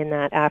that in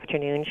that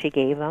afternoon she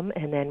gave him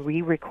and then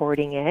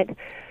re-recording it.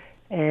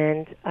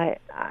 And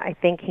I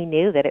think he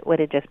knew that it would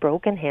have just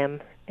broken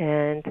him.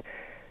 And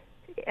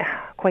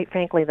quite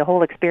frankly, the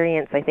whole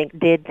experience, I think,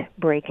 did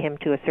break him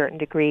to a certain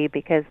degree,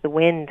 because the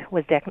wind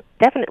was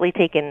definitely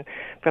taken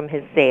from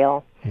his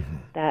sail. Mm-hmm.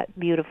 That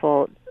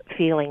beautiful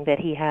feeling that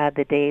he had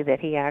the day that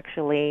he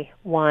actually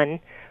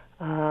won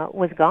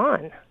was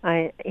gone.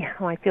 I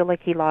feel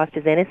like he lost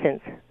his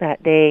innocence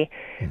that day.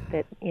 Mm-hmm.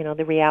 That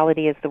the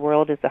reality is the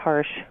world is a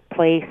harsh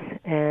place,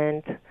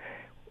 and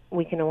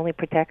we can only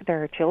protect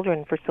our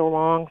children for so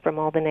long from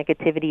all the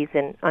negativities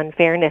and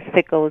unfairness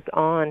that goes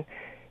on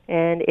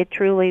And it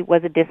truly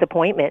was a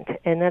disappointment.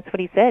 And that's what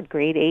he said.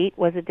 Grade 8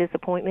 was a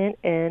disappointment,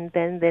 and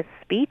then this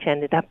speech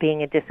ended up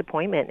being a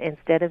disappointment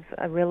instead of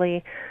a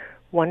really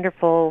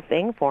wonderful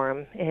thing for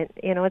him. And,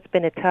 it's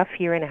been a tough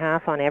year and a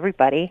half on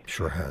everybody.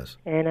 Sure has.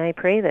 And I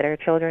pray that our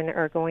children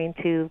are going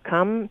to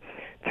come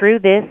through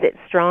this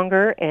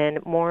stronger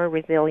and more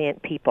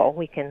resilient people.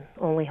 We can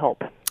only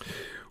hope.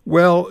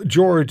 Well,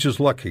 George is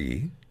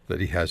lucky that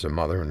he has a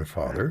mother and a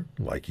father,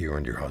 like you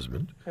and your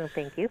husband. Oh,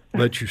 thank you.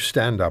 That you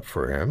stand up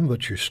for him,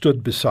 that you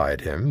stood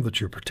beside him, that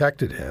you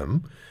protected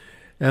him,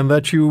 and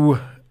that you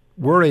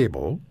were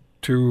able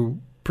to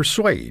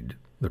persuade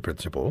the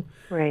principal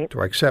to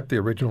accept the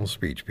original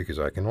speech, because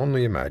I can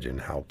only imagine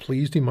how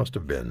pleased he must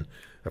have been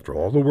after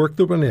all the work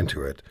that went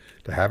into it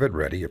to have it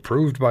ready,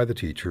 approved by the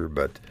teacher,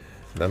 but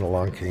then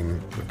along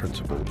came the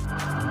principal.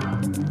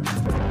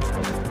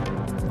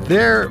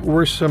 There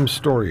were some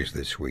stories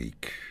this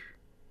week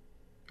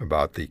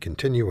about the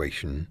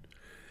continuation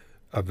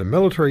of the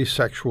military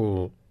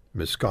sexual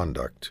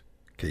misconduct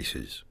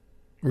cases.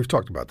 We've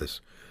talked about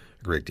this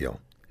a great deal.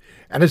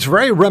 And it's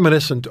very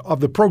reminiscent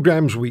of the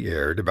programs we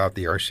aired about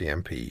the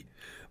RCMP.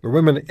 The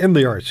women in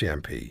the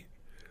RCMP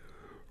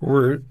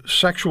were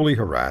sexually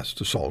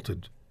harassed,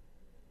 assaulted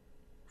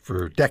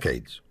for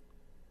decades.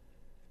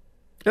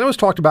 And it was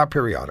talked about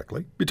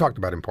periodically. We talked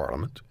about in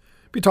Parliament.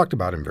 We talked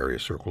about in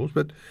various circles.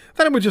 But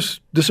then it would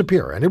just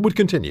disappear and it would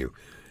continue.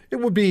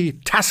 It would be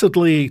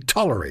tacitly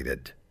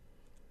tolerated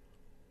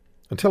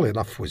until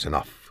enough was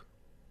enough.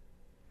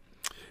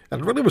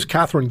 And it really was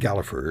Catherine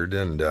Galliford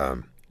and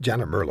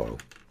Janet Merlo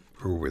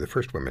who were the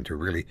first women to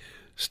really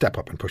step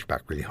up and push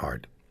back really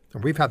hard.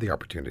 And we've had the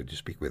opportunity to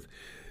speak with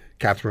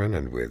Catherine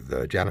and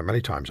with Janet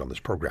many times on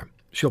this program.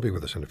 She'll be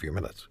with us in a few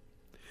minutes.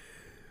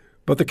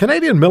 But the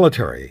Canadian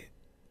military,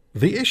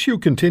 the issue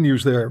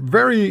continues there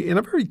in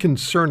a very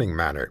concerning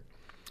manner.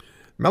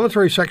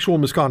 Military sexual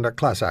misconduct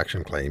class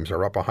action claims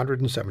are up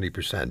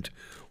 170%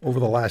 over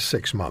the last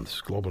 6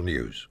 months, Global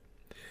News.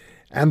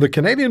 And the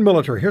Canadian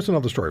military, here's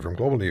another story from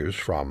Global News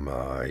from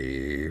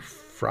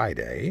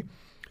Friday.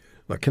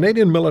 The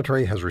Canadian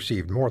military has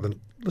received more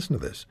than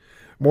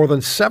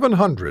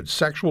 700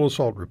 sexual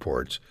assault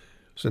reports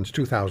since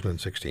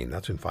 2016.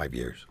 That's in 5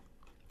 years.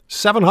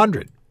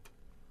 700.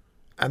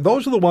 And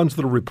those are the ones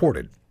that are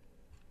reported.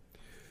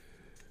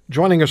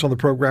 Joining us on the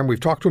program, we've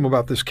talked to him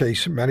about this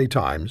case many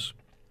times.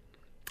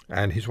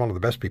 And he's one of the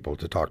best people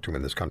to talk to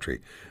in this country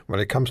when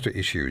it comes to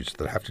issues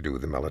that have to do with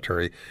the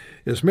military,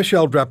 is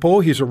Michel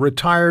Drapeau. He's a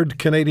retired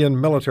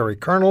Canadian military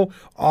colonel,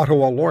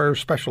 Ottawa lawyer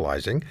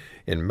specializing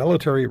in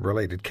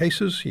military-related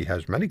cases. He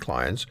has many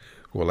clients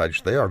who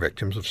allege they are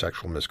victims of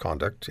sexual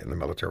misconduct in the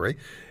military.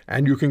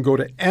 And you can go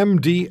to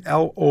mdlo.ca,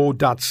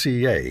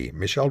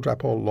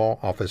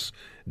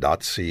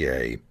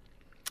 micheldrapeaulawoffice.ca.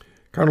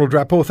 Colonel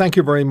Drapeau, thank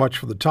you very much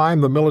for the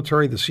time. The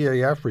military, the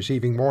CAF,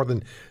 receiving more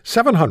than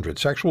 700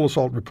 sexual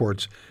assault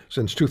reports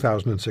since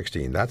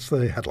 2016. That's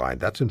the headline.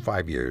 That's in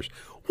 5 years.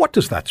 What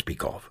does that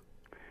speak of?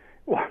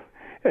 Well,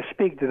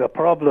 speak to the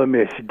problem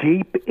is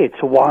deep,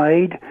 it's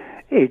wide,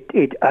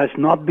 it has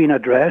not been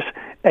addressed.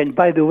 And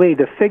by the way,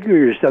 the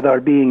figures that are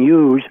being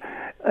used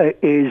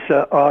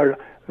are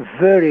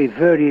very,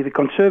 very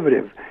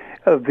conservative.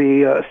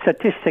 The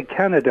Statistic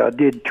Canada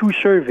did 2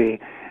 surveys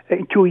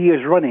 2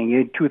 years running,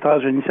 in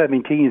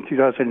 2017 and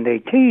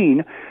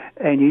 2018,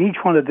 and in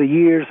each one of the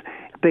years,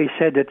 they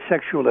said that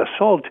sexual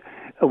assault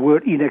were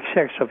in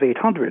excess of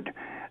 800.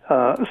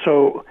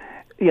 So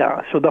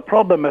the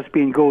problem has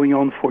been going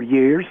on for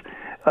years.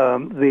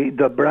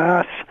 The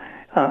brass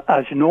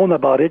has known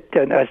about it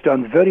and has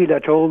done very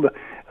little,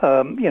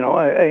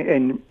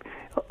 in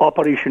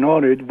Operation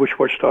Honored, which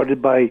was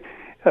started by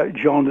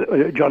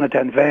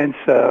Jonathan Vance,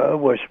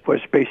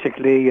 was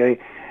basically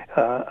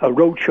a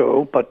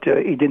roadshow, but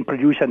it didn't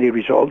produce any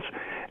results.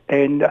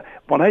 And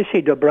when I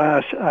say the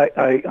brass,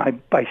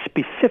 I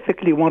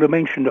specifically want to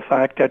mention the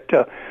fact that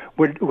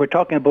we're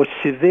talking about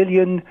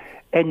civilian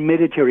and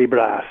military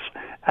brass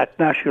at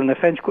National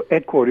Defense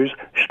Headquarters,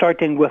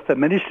 starting with the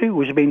minister,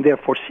 who's been there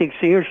for 6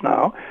 years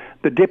now,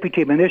 the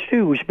deputy minister,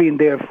 who's been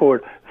there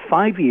for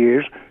 5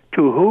 years,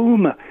 to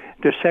whom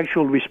the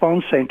Sexual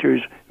Response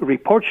Centers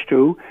reports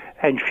to,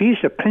 and she's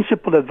the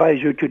principal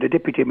advisor to the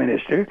deputy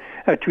minister,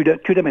 to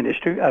the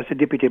minister as the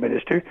deputy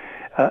minister,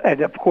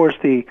 and of course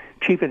the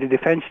chief of the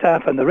defense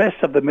staff and the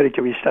rest of the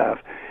military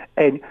staff.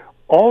 And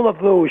all of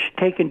those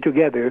taken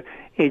together,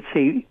 it's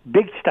a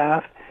big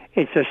staff.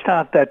 It's a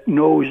staff that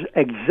knows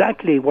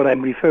exactly what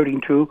I'm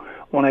referring to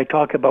when I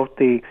talk about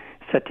the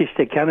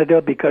Statistic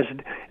Canada, because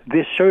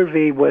this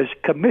survey was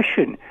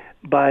commissioned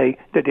by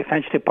the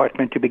Defense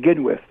Department to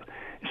begin with.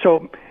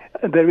 So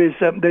there is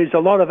a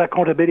lot of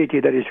accountability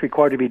that is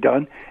required to be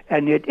done,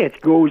 and it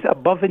goes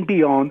above and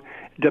beyond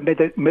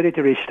the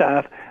military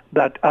staff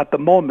that at the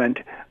moment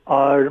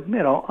are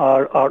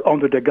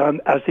under the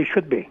gun, as they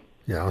should be.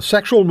 Yeah,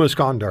 sexual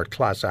misconduct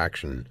class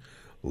action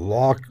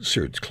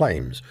lawsuits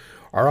claims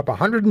are up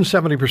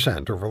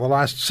 170% over the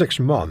last 6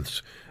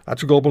 months.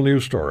 That's a global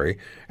news story.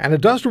 And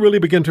it does really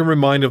begin to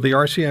remind of the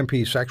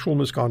RCMP sexual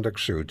misconduct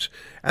suits.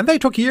 And they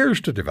took years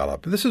to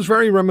develop. This is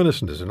very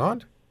reminiscent, is it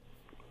not?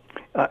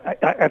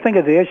 I think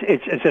it is.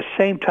 It's the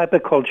same type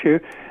of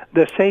culture,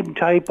 the same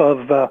type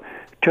of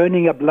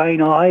turning a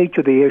blind eye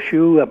to the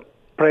issue,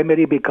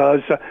 primarily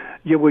because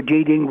you were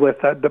dealing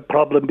with the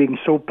problem being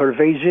so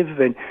pervasive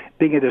and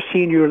being at a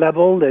senior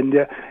level,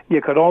 and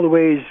you could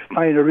always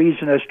find a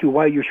reason as to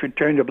why you should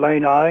turn a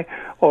blind eye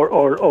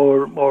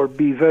or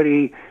be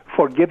very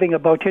forgiving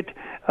about it.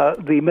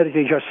 The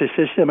military justice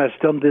system has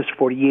done this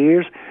for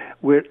years,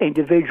 where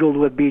individuals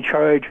would be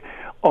charged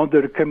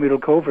under the criminal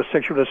code for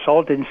sexual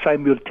assault and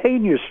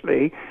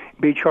simultaneously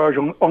be charged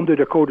under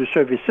the code of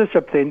service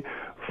discipline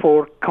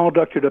for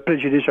conduct to the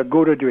prejudice or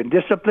go to during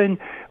discipline,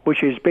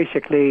 which is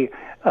basically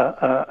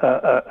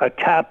a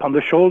tap on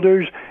the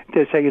shoulders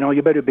to say,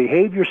 you better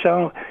behave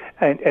yourself,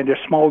 and a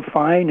small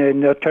fine,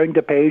 and turn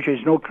the page.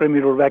 There's no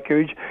criminal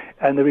records,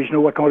 and there is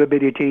no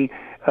accountability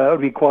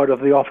required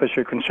of the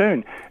officer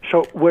concerned.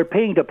 So we're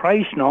paying the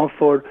price now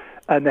for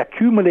an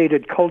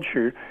accumulated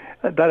culture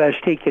that has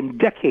taken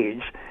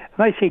decades.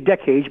 And I say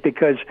decades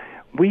because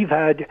we've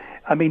had,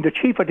 the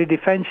Chief of the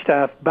Defense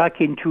Staff back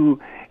into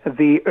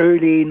the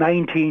early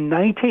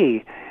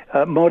 1990s,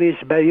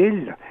 Maurice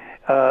Bail,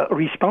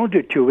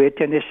 responded to it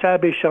and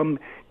established some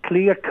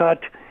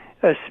clear-cut,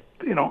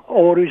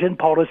 orders and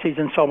policies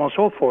and so on and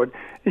so forth,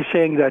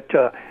 saying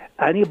that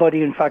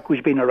anybody, in fact,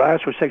 who's been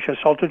harassed or sexually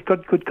assaulted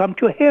could come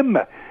to him.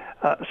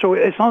 So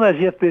it's not as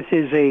if this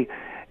is a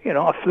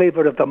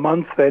flavor of the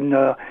month and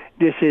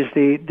this is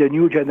the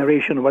new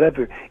generation or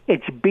whatever.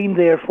 It's been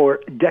there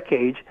for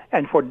decades,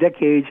 and for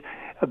decades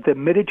the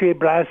military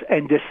brass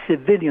and the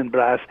civilian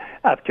brass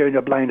have turned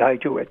a blind eye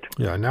to it.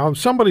 Yeah, now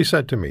somebody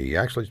said to me,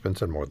 actually it's been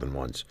said more than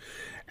once,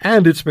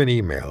 and it's been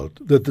emailed,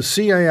 that the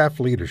CAF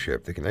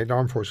leadership, the Canadian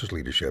Armed Forces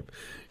leadership,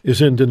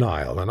 is in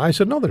denial. And I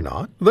said, no, they're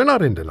not. They're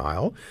not in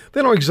denial.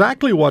 They know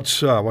exactly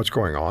what's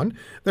going on.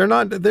 They're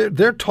not.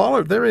 They're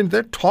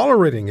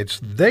tolerating.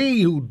 It's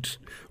they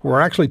who are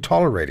actually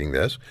tolerating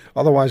this.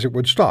 Otherwise, it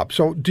would stop.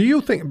 So, do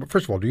you think?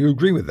 First of all, do you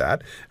agree with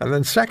that? And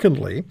then,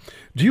 secondly,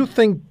 do you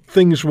think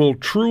things will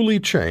truly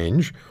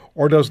change,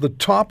 or does the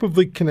top of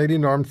the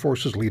Canadian Armed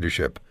Forces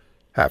leadership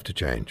have to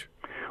change?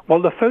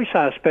 Well, the first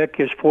aspect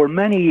is for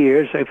many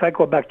years, if I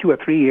go back 2 or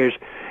 3 years,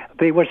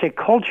 there was a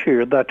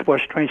culture that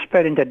was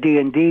transparent at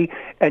D&D,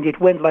 and it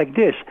went like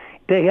this.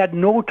 They had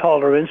no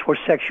tolerance for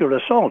sexual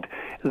assault.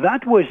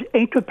 That was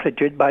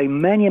interpreted by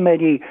many,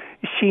 many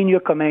senior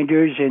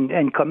commanders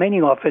and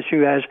commanding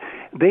officers as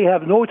they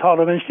have no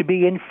tolerance to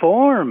be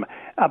informed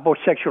about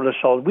sexual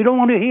assault. We don't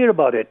want to hear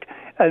about it,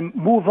 and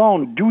move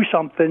on, do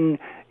something,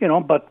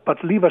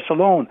 but leave us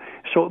alone.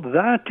 So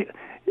that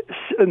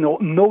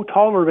no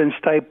tolerance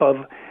type of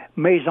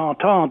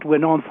mésentente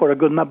went on for a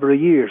good number of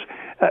years.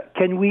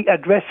 Can we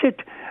address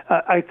it?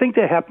 I think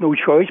they have no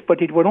choice,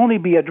 but it would only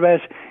be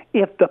addressed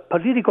if the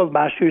political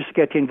masters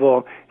get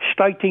involved,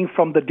 starting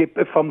from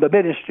the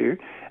minister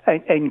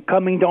and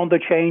coming down the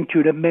chain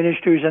to the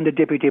ministers and the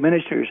deputy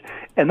ministers.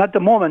 And at the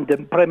moment, the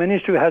Prime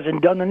Minister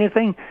hasn't done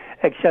anything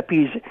except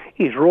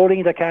he's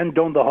rolling the can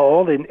down the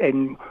hall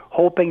and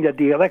hoping that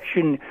the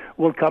election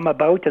will come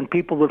about and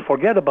people will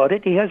forget about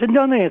it. He hasn't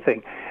done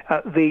anything.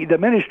 The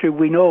minister,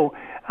 we know,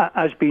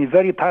 has been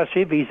very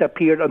passive. He's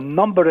appeared a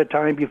number of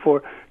times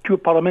before 2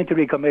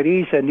 parliamentary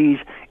committees, and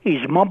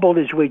he's mumbled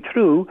his way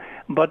through,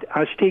 but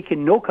has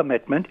taken no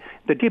commitment.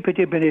 The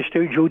Deputy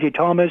Minister, Jody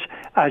Thomas,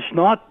 has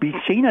not been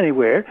seen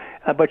anywhere,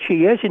 but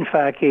she is, in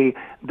fact,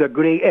 the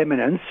grey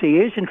eminence. She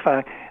is, in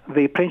fact,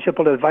 the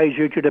principal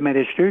advisor to the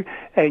Minister,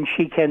 and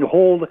she can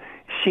hold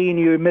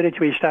senior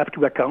military staff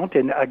to account,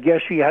 and I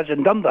guess she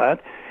hasn't done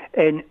that.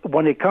 And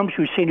when it comes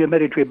to senior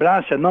military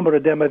brass, a number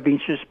of them have been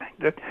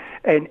suspended,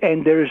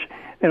 and there's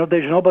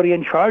nobody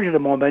in charge at the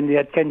moment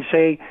that can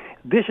say,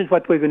 this is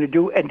what we're going to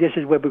do and this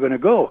is where we're going to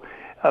go.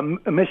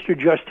 Mr.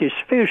 Justice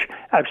Fish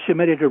has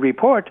submitted a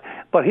report,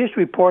 but his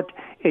report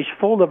is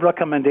full of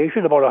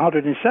recommendations, about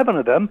 107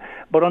 of them,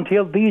 but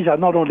until these are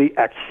not only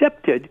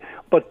accepted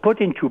but put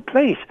into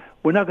place,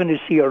 we're not going to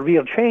see a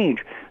real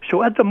change.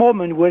 So at the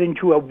moment, we're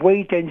into a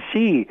wait and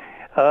see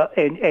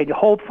and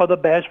hope for the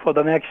best for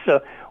the next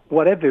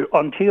whatever,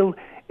 until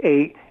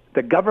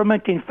the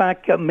government, in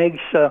fact,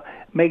 makes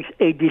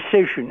a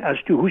decision as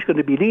to who's going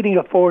to be leading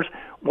the force,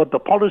 what the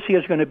policy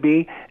is going to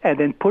be, and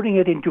then putting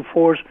it into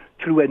force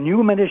through a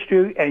new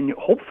minister and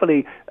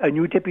hopefully a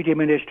new deputy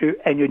minister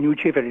and a new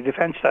chief of the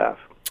defense staff.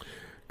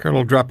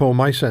 Colonel Drapeau,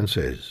 my sense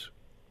is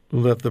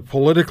that the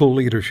political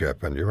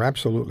leadership, and you're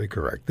absolutely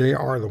correct, they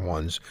are the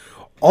ones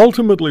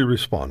ultimately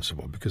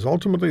responsible, because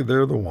ultimately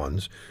they're the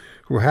ones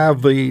who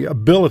have the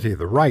ability,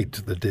 the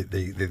right,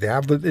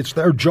 it's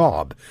their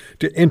job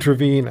to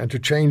intervene and to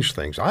change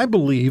things. I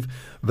believe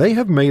they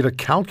have made a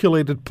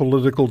calculated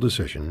political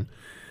decision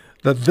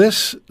that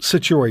this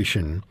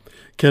situation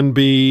can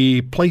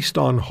be placed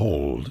on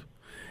hold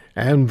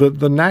and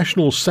the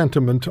national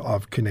sentiment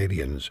of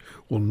Canadians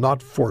will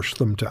not force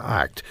them to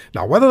act.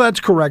 Now, whether that's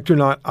correct or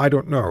not, I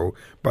don't know,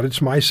 but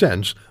it's my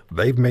sense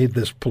they've made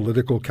this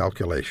political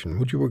calculation.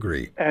 Would you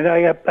agree? And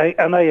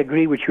I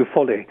agree with you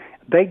fully.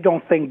 They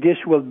don't think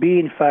this will be,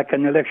 in fact,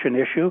 an election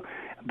issue.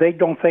 They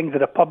don't think that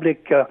the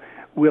public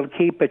will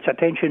keep its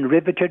attention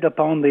riveted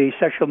upon the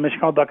sexual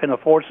misconduct in the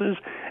forces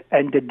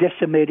and the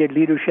decimated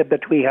leadership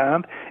that we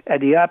have,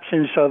 and the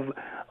absence of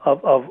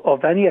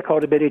any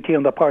accountability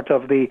on the part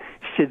of the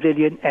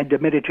civilian and the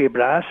military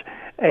brass.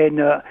 And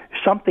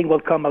something will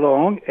come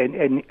along,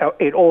 and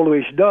it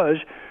always does,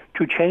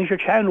 to change the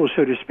channel,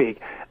 so to speak.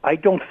 I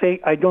don't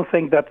think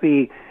that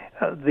the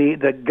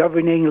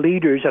governing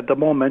leaders at the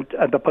moment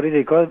at the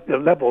political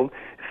level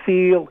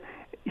feel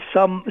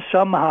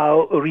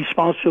somehow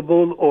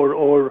responsible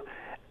or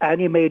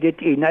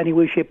animated in any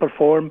way, shape, or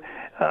form,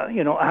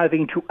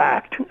 having to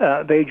act.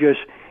 They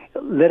just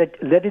let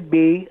it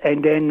be,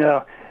 and then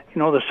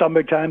the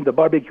summertime, the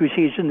barbecue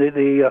season,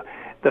 the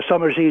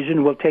summer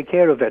season will take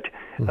care of it,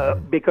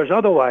 because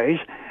otherwise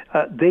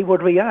they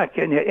would react.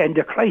 And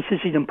the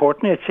crisis is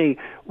important. It's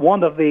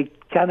one of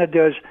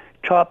Canada's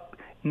top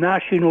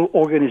national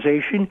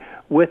organization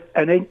with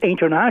an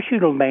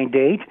international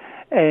mandate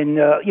and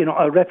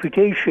a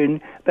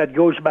reputation that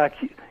goes back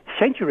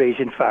centuries,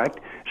 in fact.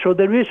 So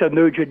there is an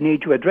urgent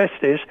need to address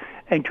this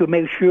and to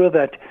make sure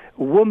that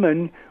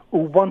women who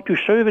want to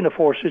serve in the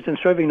forces and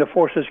serving the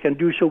forces can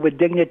do so with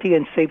dignity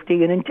and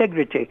safety and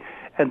integrity.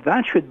 And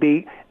that should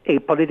be a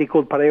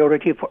political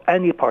priority for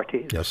any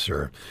party. Yes,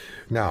 sir.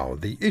 Now,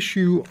 the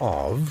issue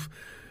of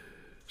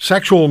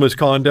sexual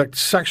misconduct,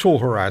 sexual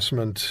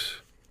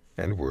harassment,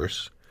 and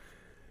worse,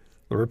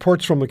 the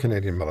reports from the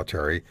Canadian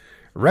military,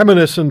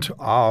 reminiscent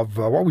of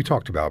what we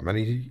talked about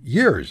many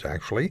years,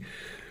 actually,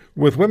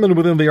 with women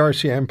within the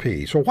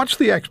RCMP. So what's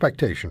the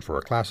expectation for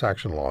a class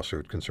action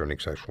lawsuit concerning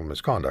sexual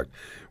misconduct?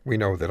 We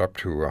know that up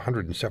to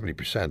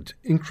 170%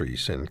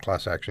 increase in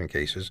class action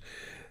cases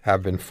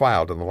have been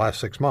filed in the last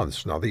 6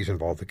 months. Now, these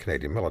involve the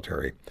Canadian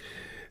military.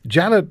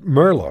 Janet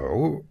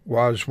Merlo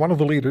was one of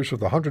the leaders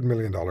of the $100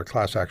 million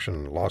class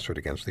action lawsuit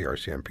against the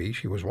RCMP.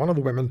 She was one of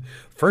the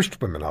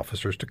first women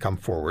officers to come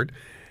forward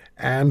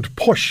and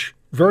push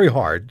very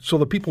hard so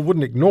that people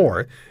wouldn't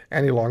ignore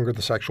any longer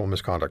the sexual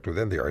misconduct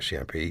within the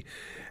RCMP.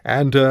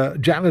 And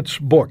Janet's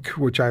book,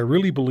 which I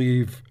really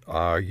believe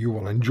you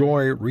will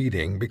enjoy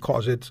reading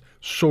because it's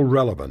so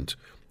relevant,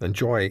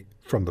 enjoy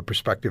from the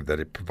perspective that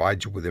it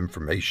provides you with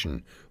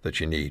information that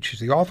you need. She's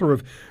the author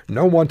of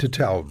No One to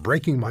Tell,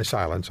 Breaking My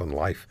Silence on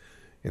Life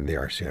in the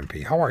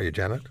RCMP. How are you,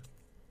 Janet?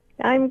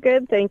 I'm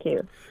good, thank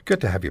you.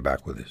 Good to have you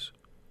back with us.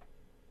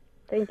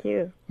 Thank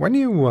you. When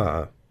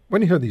you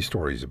hear these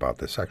stories about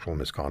the sexual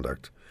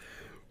misconduct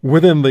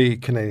within the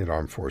Canadian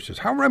Armed Forces,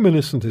 how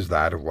reminiscent is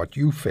that of what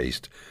you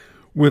faced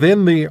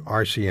within the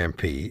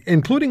RCMP,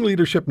 including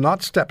leadership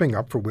not stepping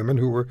up for women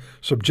who were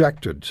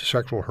subjected to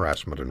sexual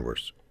harassment and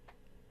worse?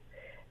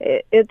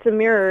 It's a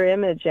mirror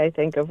image, I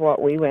think, of what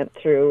we went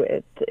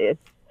through.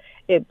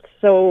 It's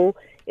so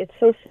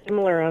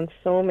similar on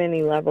so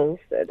many levels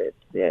that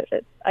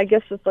I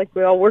guess it's like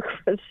we all work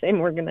for the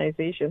same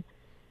organization.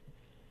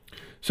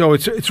 So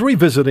it's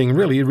revisiting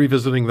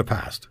the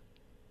past.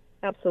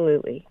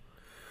 Absolutely.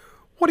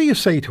 What do you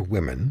say to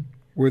women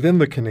within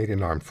the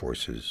Canadian Armed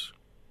Forces?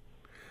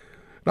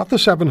 Not the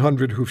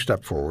 700 who've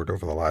stepped forward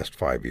over the last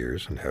 5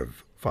 years and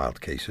have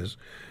filed cases,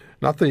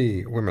 not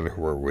the women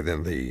who are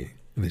within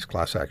these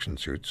class action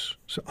suits,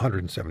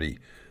 170%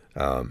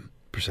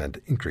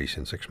 increase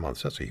in 6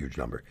 months. That's a huge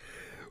number.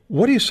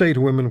 What do you say to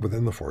women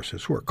within the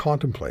forces who are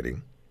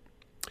contemplating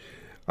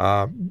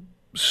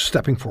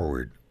stepping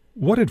forward?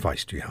 What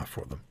advice do you have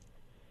for them?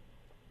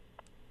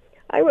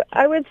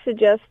 I would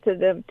suggest to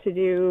them to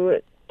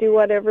do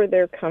whatever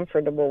they're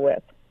comfortable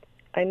with.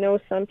 I know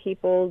some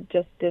people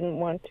just didn't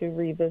want to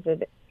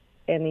revisit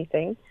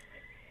anything,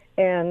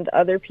 and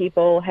other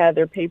people had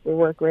their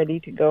paperwork ready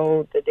to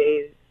go the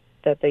day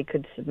that they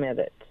could submit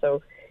it.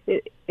 So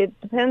it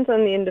depends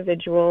on the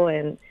individual,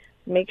 and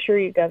make sure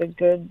you got a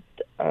good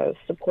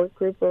support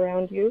group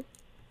around you.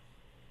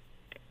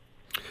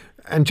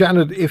 And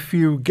Janet, if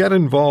you get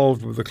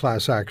involved with the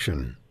class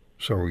action,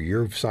 so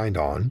you've signed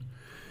on,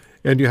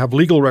 and you have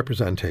legal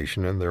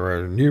representation, and there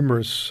are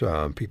numerous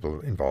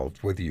people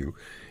involved with you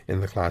in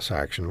the class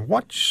action,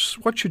 what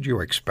should you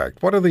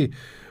expect? What are the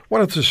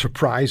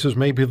surprises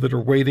maybe that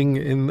are waiting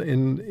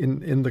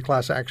in the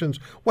class actions?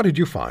 What did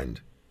you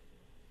find?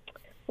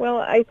 Well,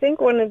 I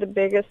think one of the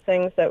biggest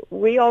things that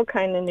we all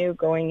kind of knew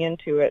going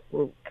into it,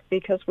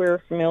 because we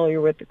were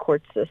familiar with the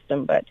court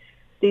system, but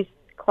these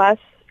class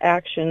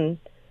action,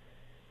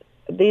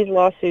 these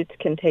lawsuits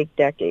can take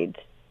decades.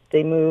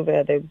 They move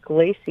at a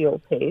glacial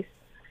pace.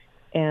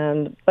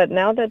 But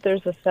now that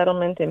there's a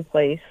settlement in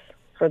place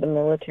for the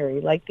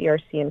military, like the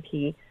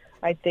RCMP,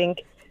 I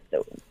think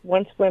that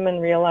once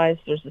women realize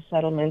there's a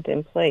settlement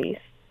in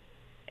place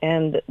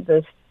and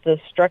the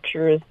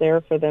structure is there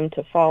for them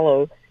to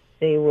follow,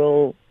 they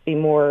will be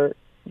more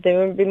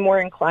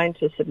inclined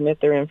to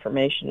submit their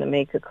information to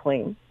make a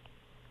claim.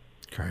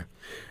 Okay.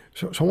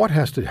 So what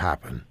has to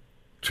happen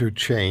to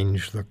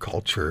change the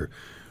culture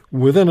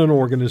within an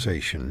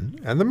organization,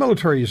 and the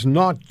military is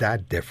not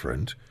that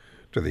different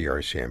to the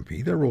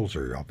RCMP. Their rules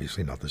are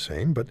obviously not the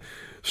same, but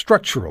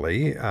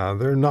structurally,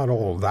 they're not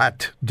all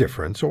that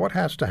different. So what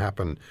has to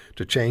happen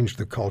to change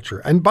the culture?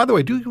 And by the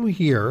way, do you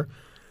hear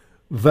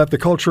that the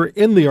culture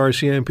in the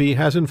RCMP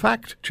has in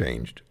fact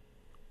changed?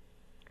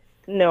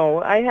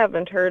 No, I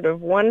haven't heard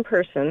of one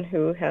person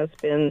who has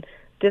been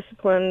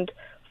disciplined,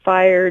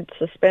 fired,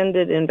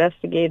 suspended,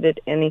 investigated,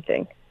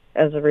 anything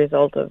as a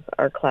result of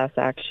our class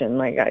action.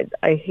 Like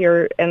I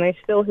hear, and I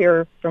still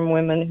hear from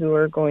women who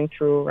are going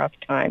through a rough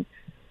time.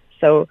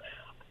 So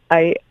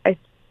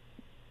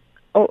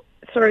oh,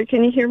 sorry,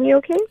 can you hear me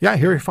okay? Yeah, I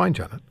hear you fine,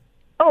 Janet.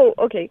 Oh,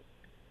 okay.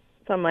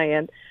 It's on my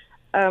end.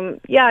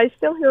 Yeah, I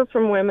still hear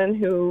from women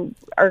who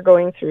are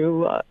going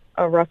through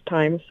a rough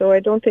time, so I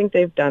don't think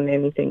they've done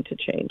anything to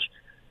change.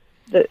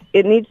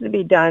 It needs to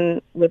be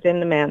done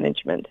within the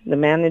management. The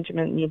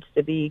management needs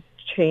to be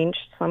changed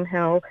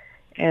somehow,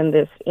 and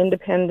this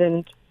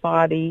independent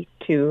body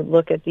to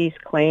look at these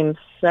claims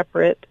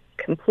separate,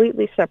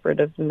 completely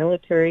separate of the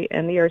military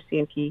and the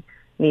RCMP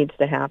needs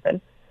to happen,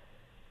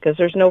 because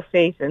there's no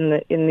faith in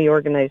the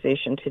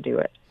organization to do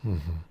it.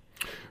 Mm-hmm.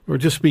 We're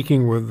just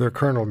speaking with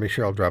Colonel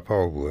Michelle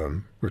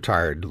Drapeau,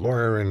 retired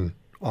lawyer in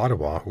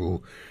Ottawa,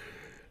 who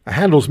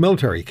handles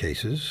military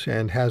cases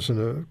and has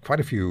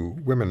quite a few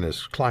women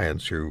as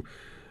clients who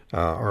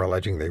are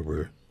alleging they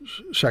were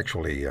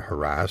sexually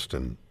harassed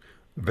and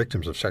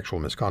victims of sexual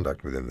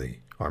misconduct within the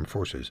armed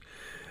forces.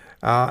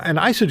 And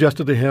I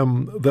suggested to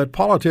him that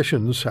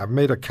politicians have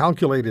made a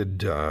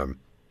calculated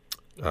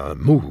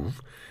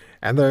move,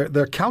 and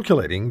they're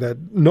calculating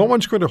that no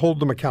one's going to hold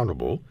them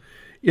accountable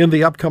in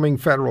the upcoming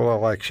federal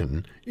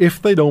election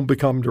if they don't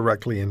become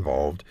directly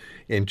involved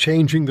in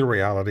changing the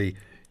reality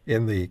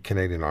in the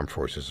Canadian Armed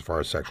Forces as far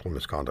as sexual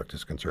misconduct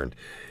is concerned.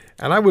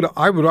 And I would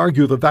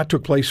argue that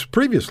took place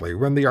previously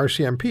when the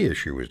RCMP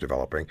issue was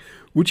developing.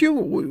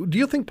 Do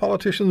you think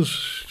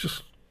politicians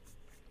just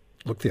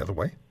look the other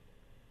way?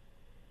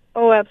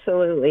 Oh,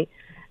 absolutely.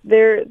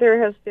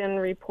 There has been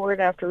report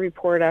after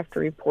report after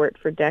report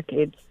for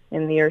decades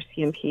in the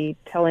RCMP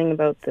telling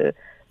about the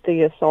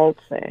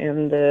assaults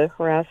and the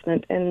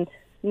harassment, and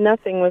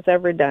nothing was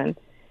ever done.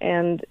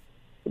 And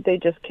they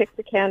just kick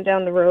the can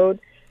down the road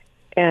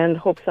and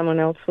hope someone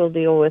else will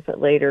deal with it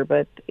later.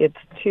 But it's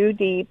too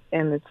deep,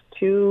 and it's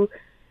too...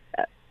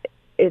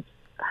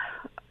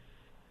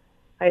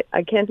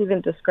 I can't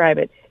even describe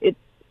it.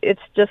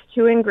 It's just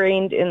too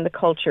ingrained in the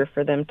culture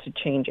for them to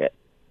change it.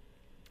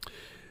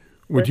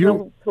 There's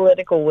no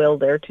political will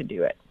there to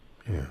do it.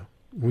 Yeah.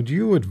 Would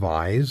you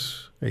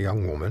advise a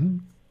young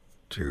woman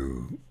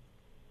to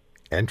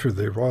enter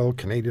the Royal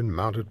Canadian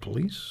Mounted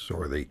Police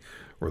or the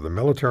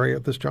military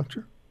at this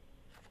juncture?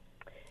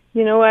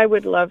 You know, I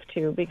would love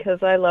to,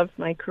 because I love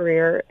my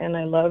career and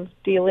I love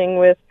dealing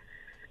with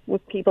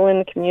people in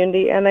the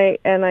community, and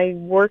I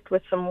worked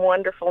with some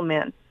wonderful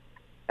men,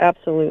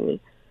 absolutely.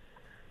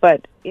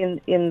 But in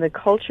the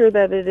culture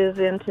that it is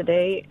in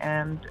today,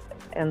 and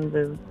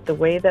the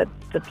way that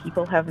the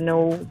people have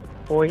no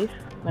voice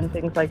when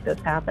things like this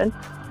happen,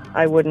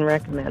 I wouldn't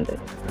recommend it.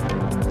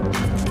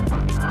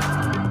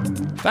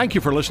 Thank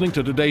you for listening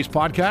to today's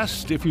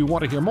podcast. If you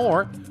want to hear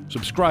more,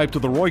 subscribe to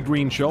The Roy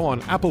Green Show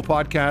on Apple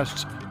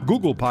Podcasts,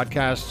 Google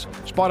Podcasts,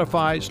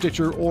 Spotify,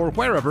 Stitcher, or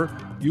wherever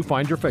you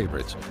find your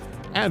favorites.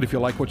 And if you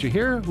like what you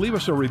hear, leave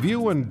us a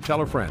review and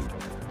tell a friend.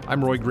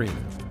 I'm Roy Green.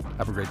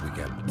 Have a great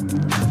weekend.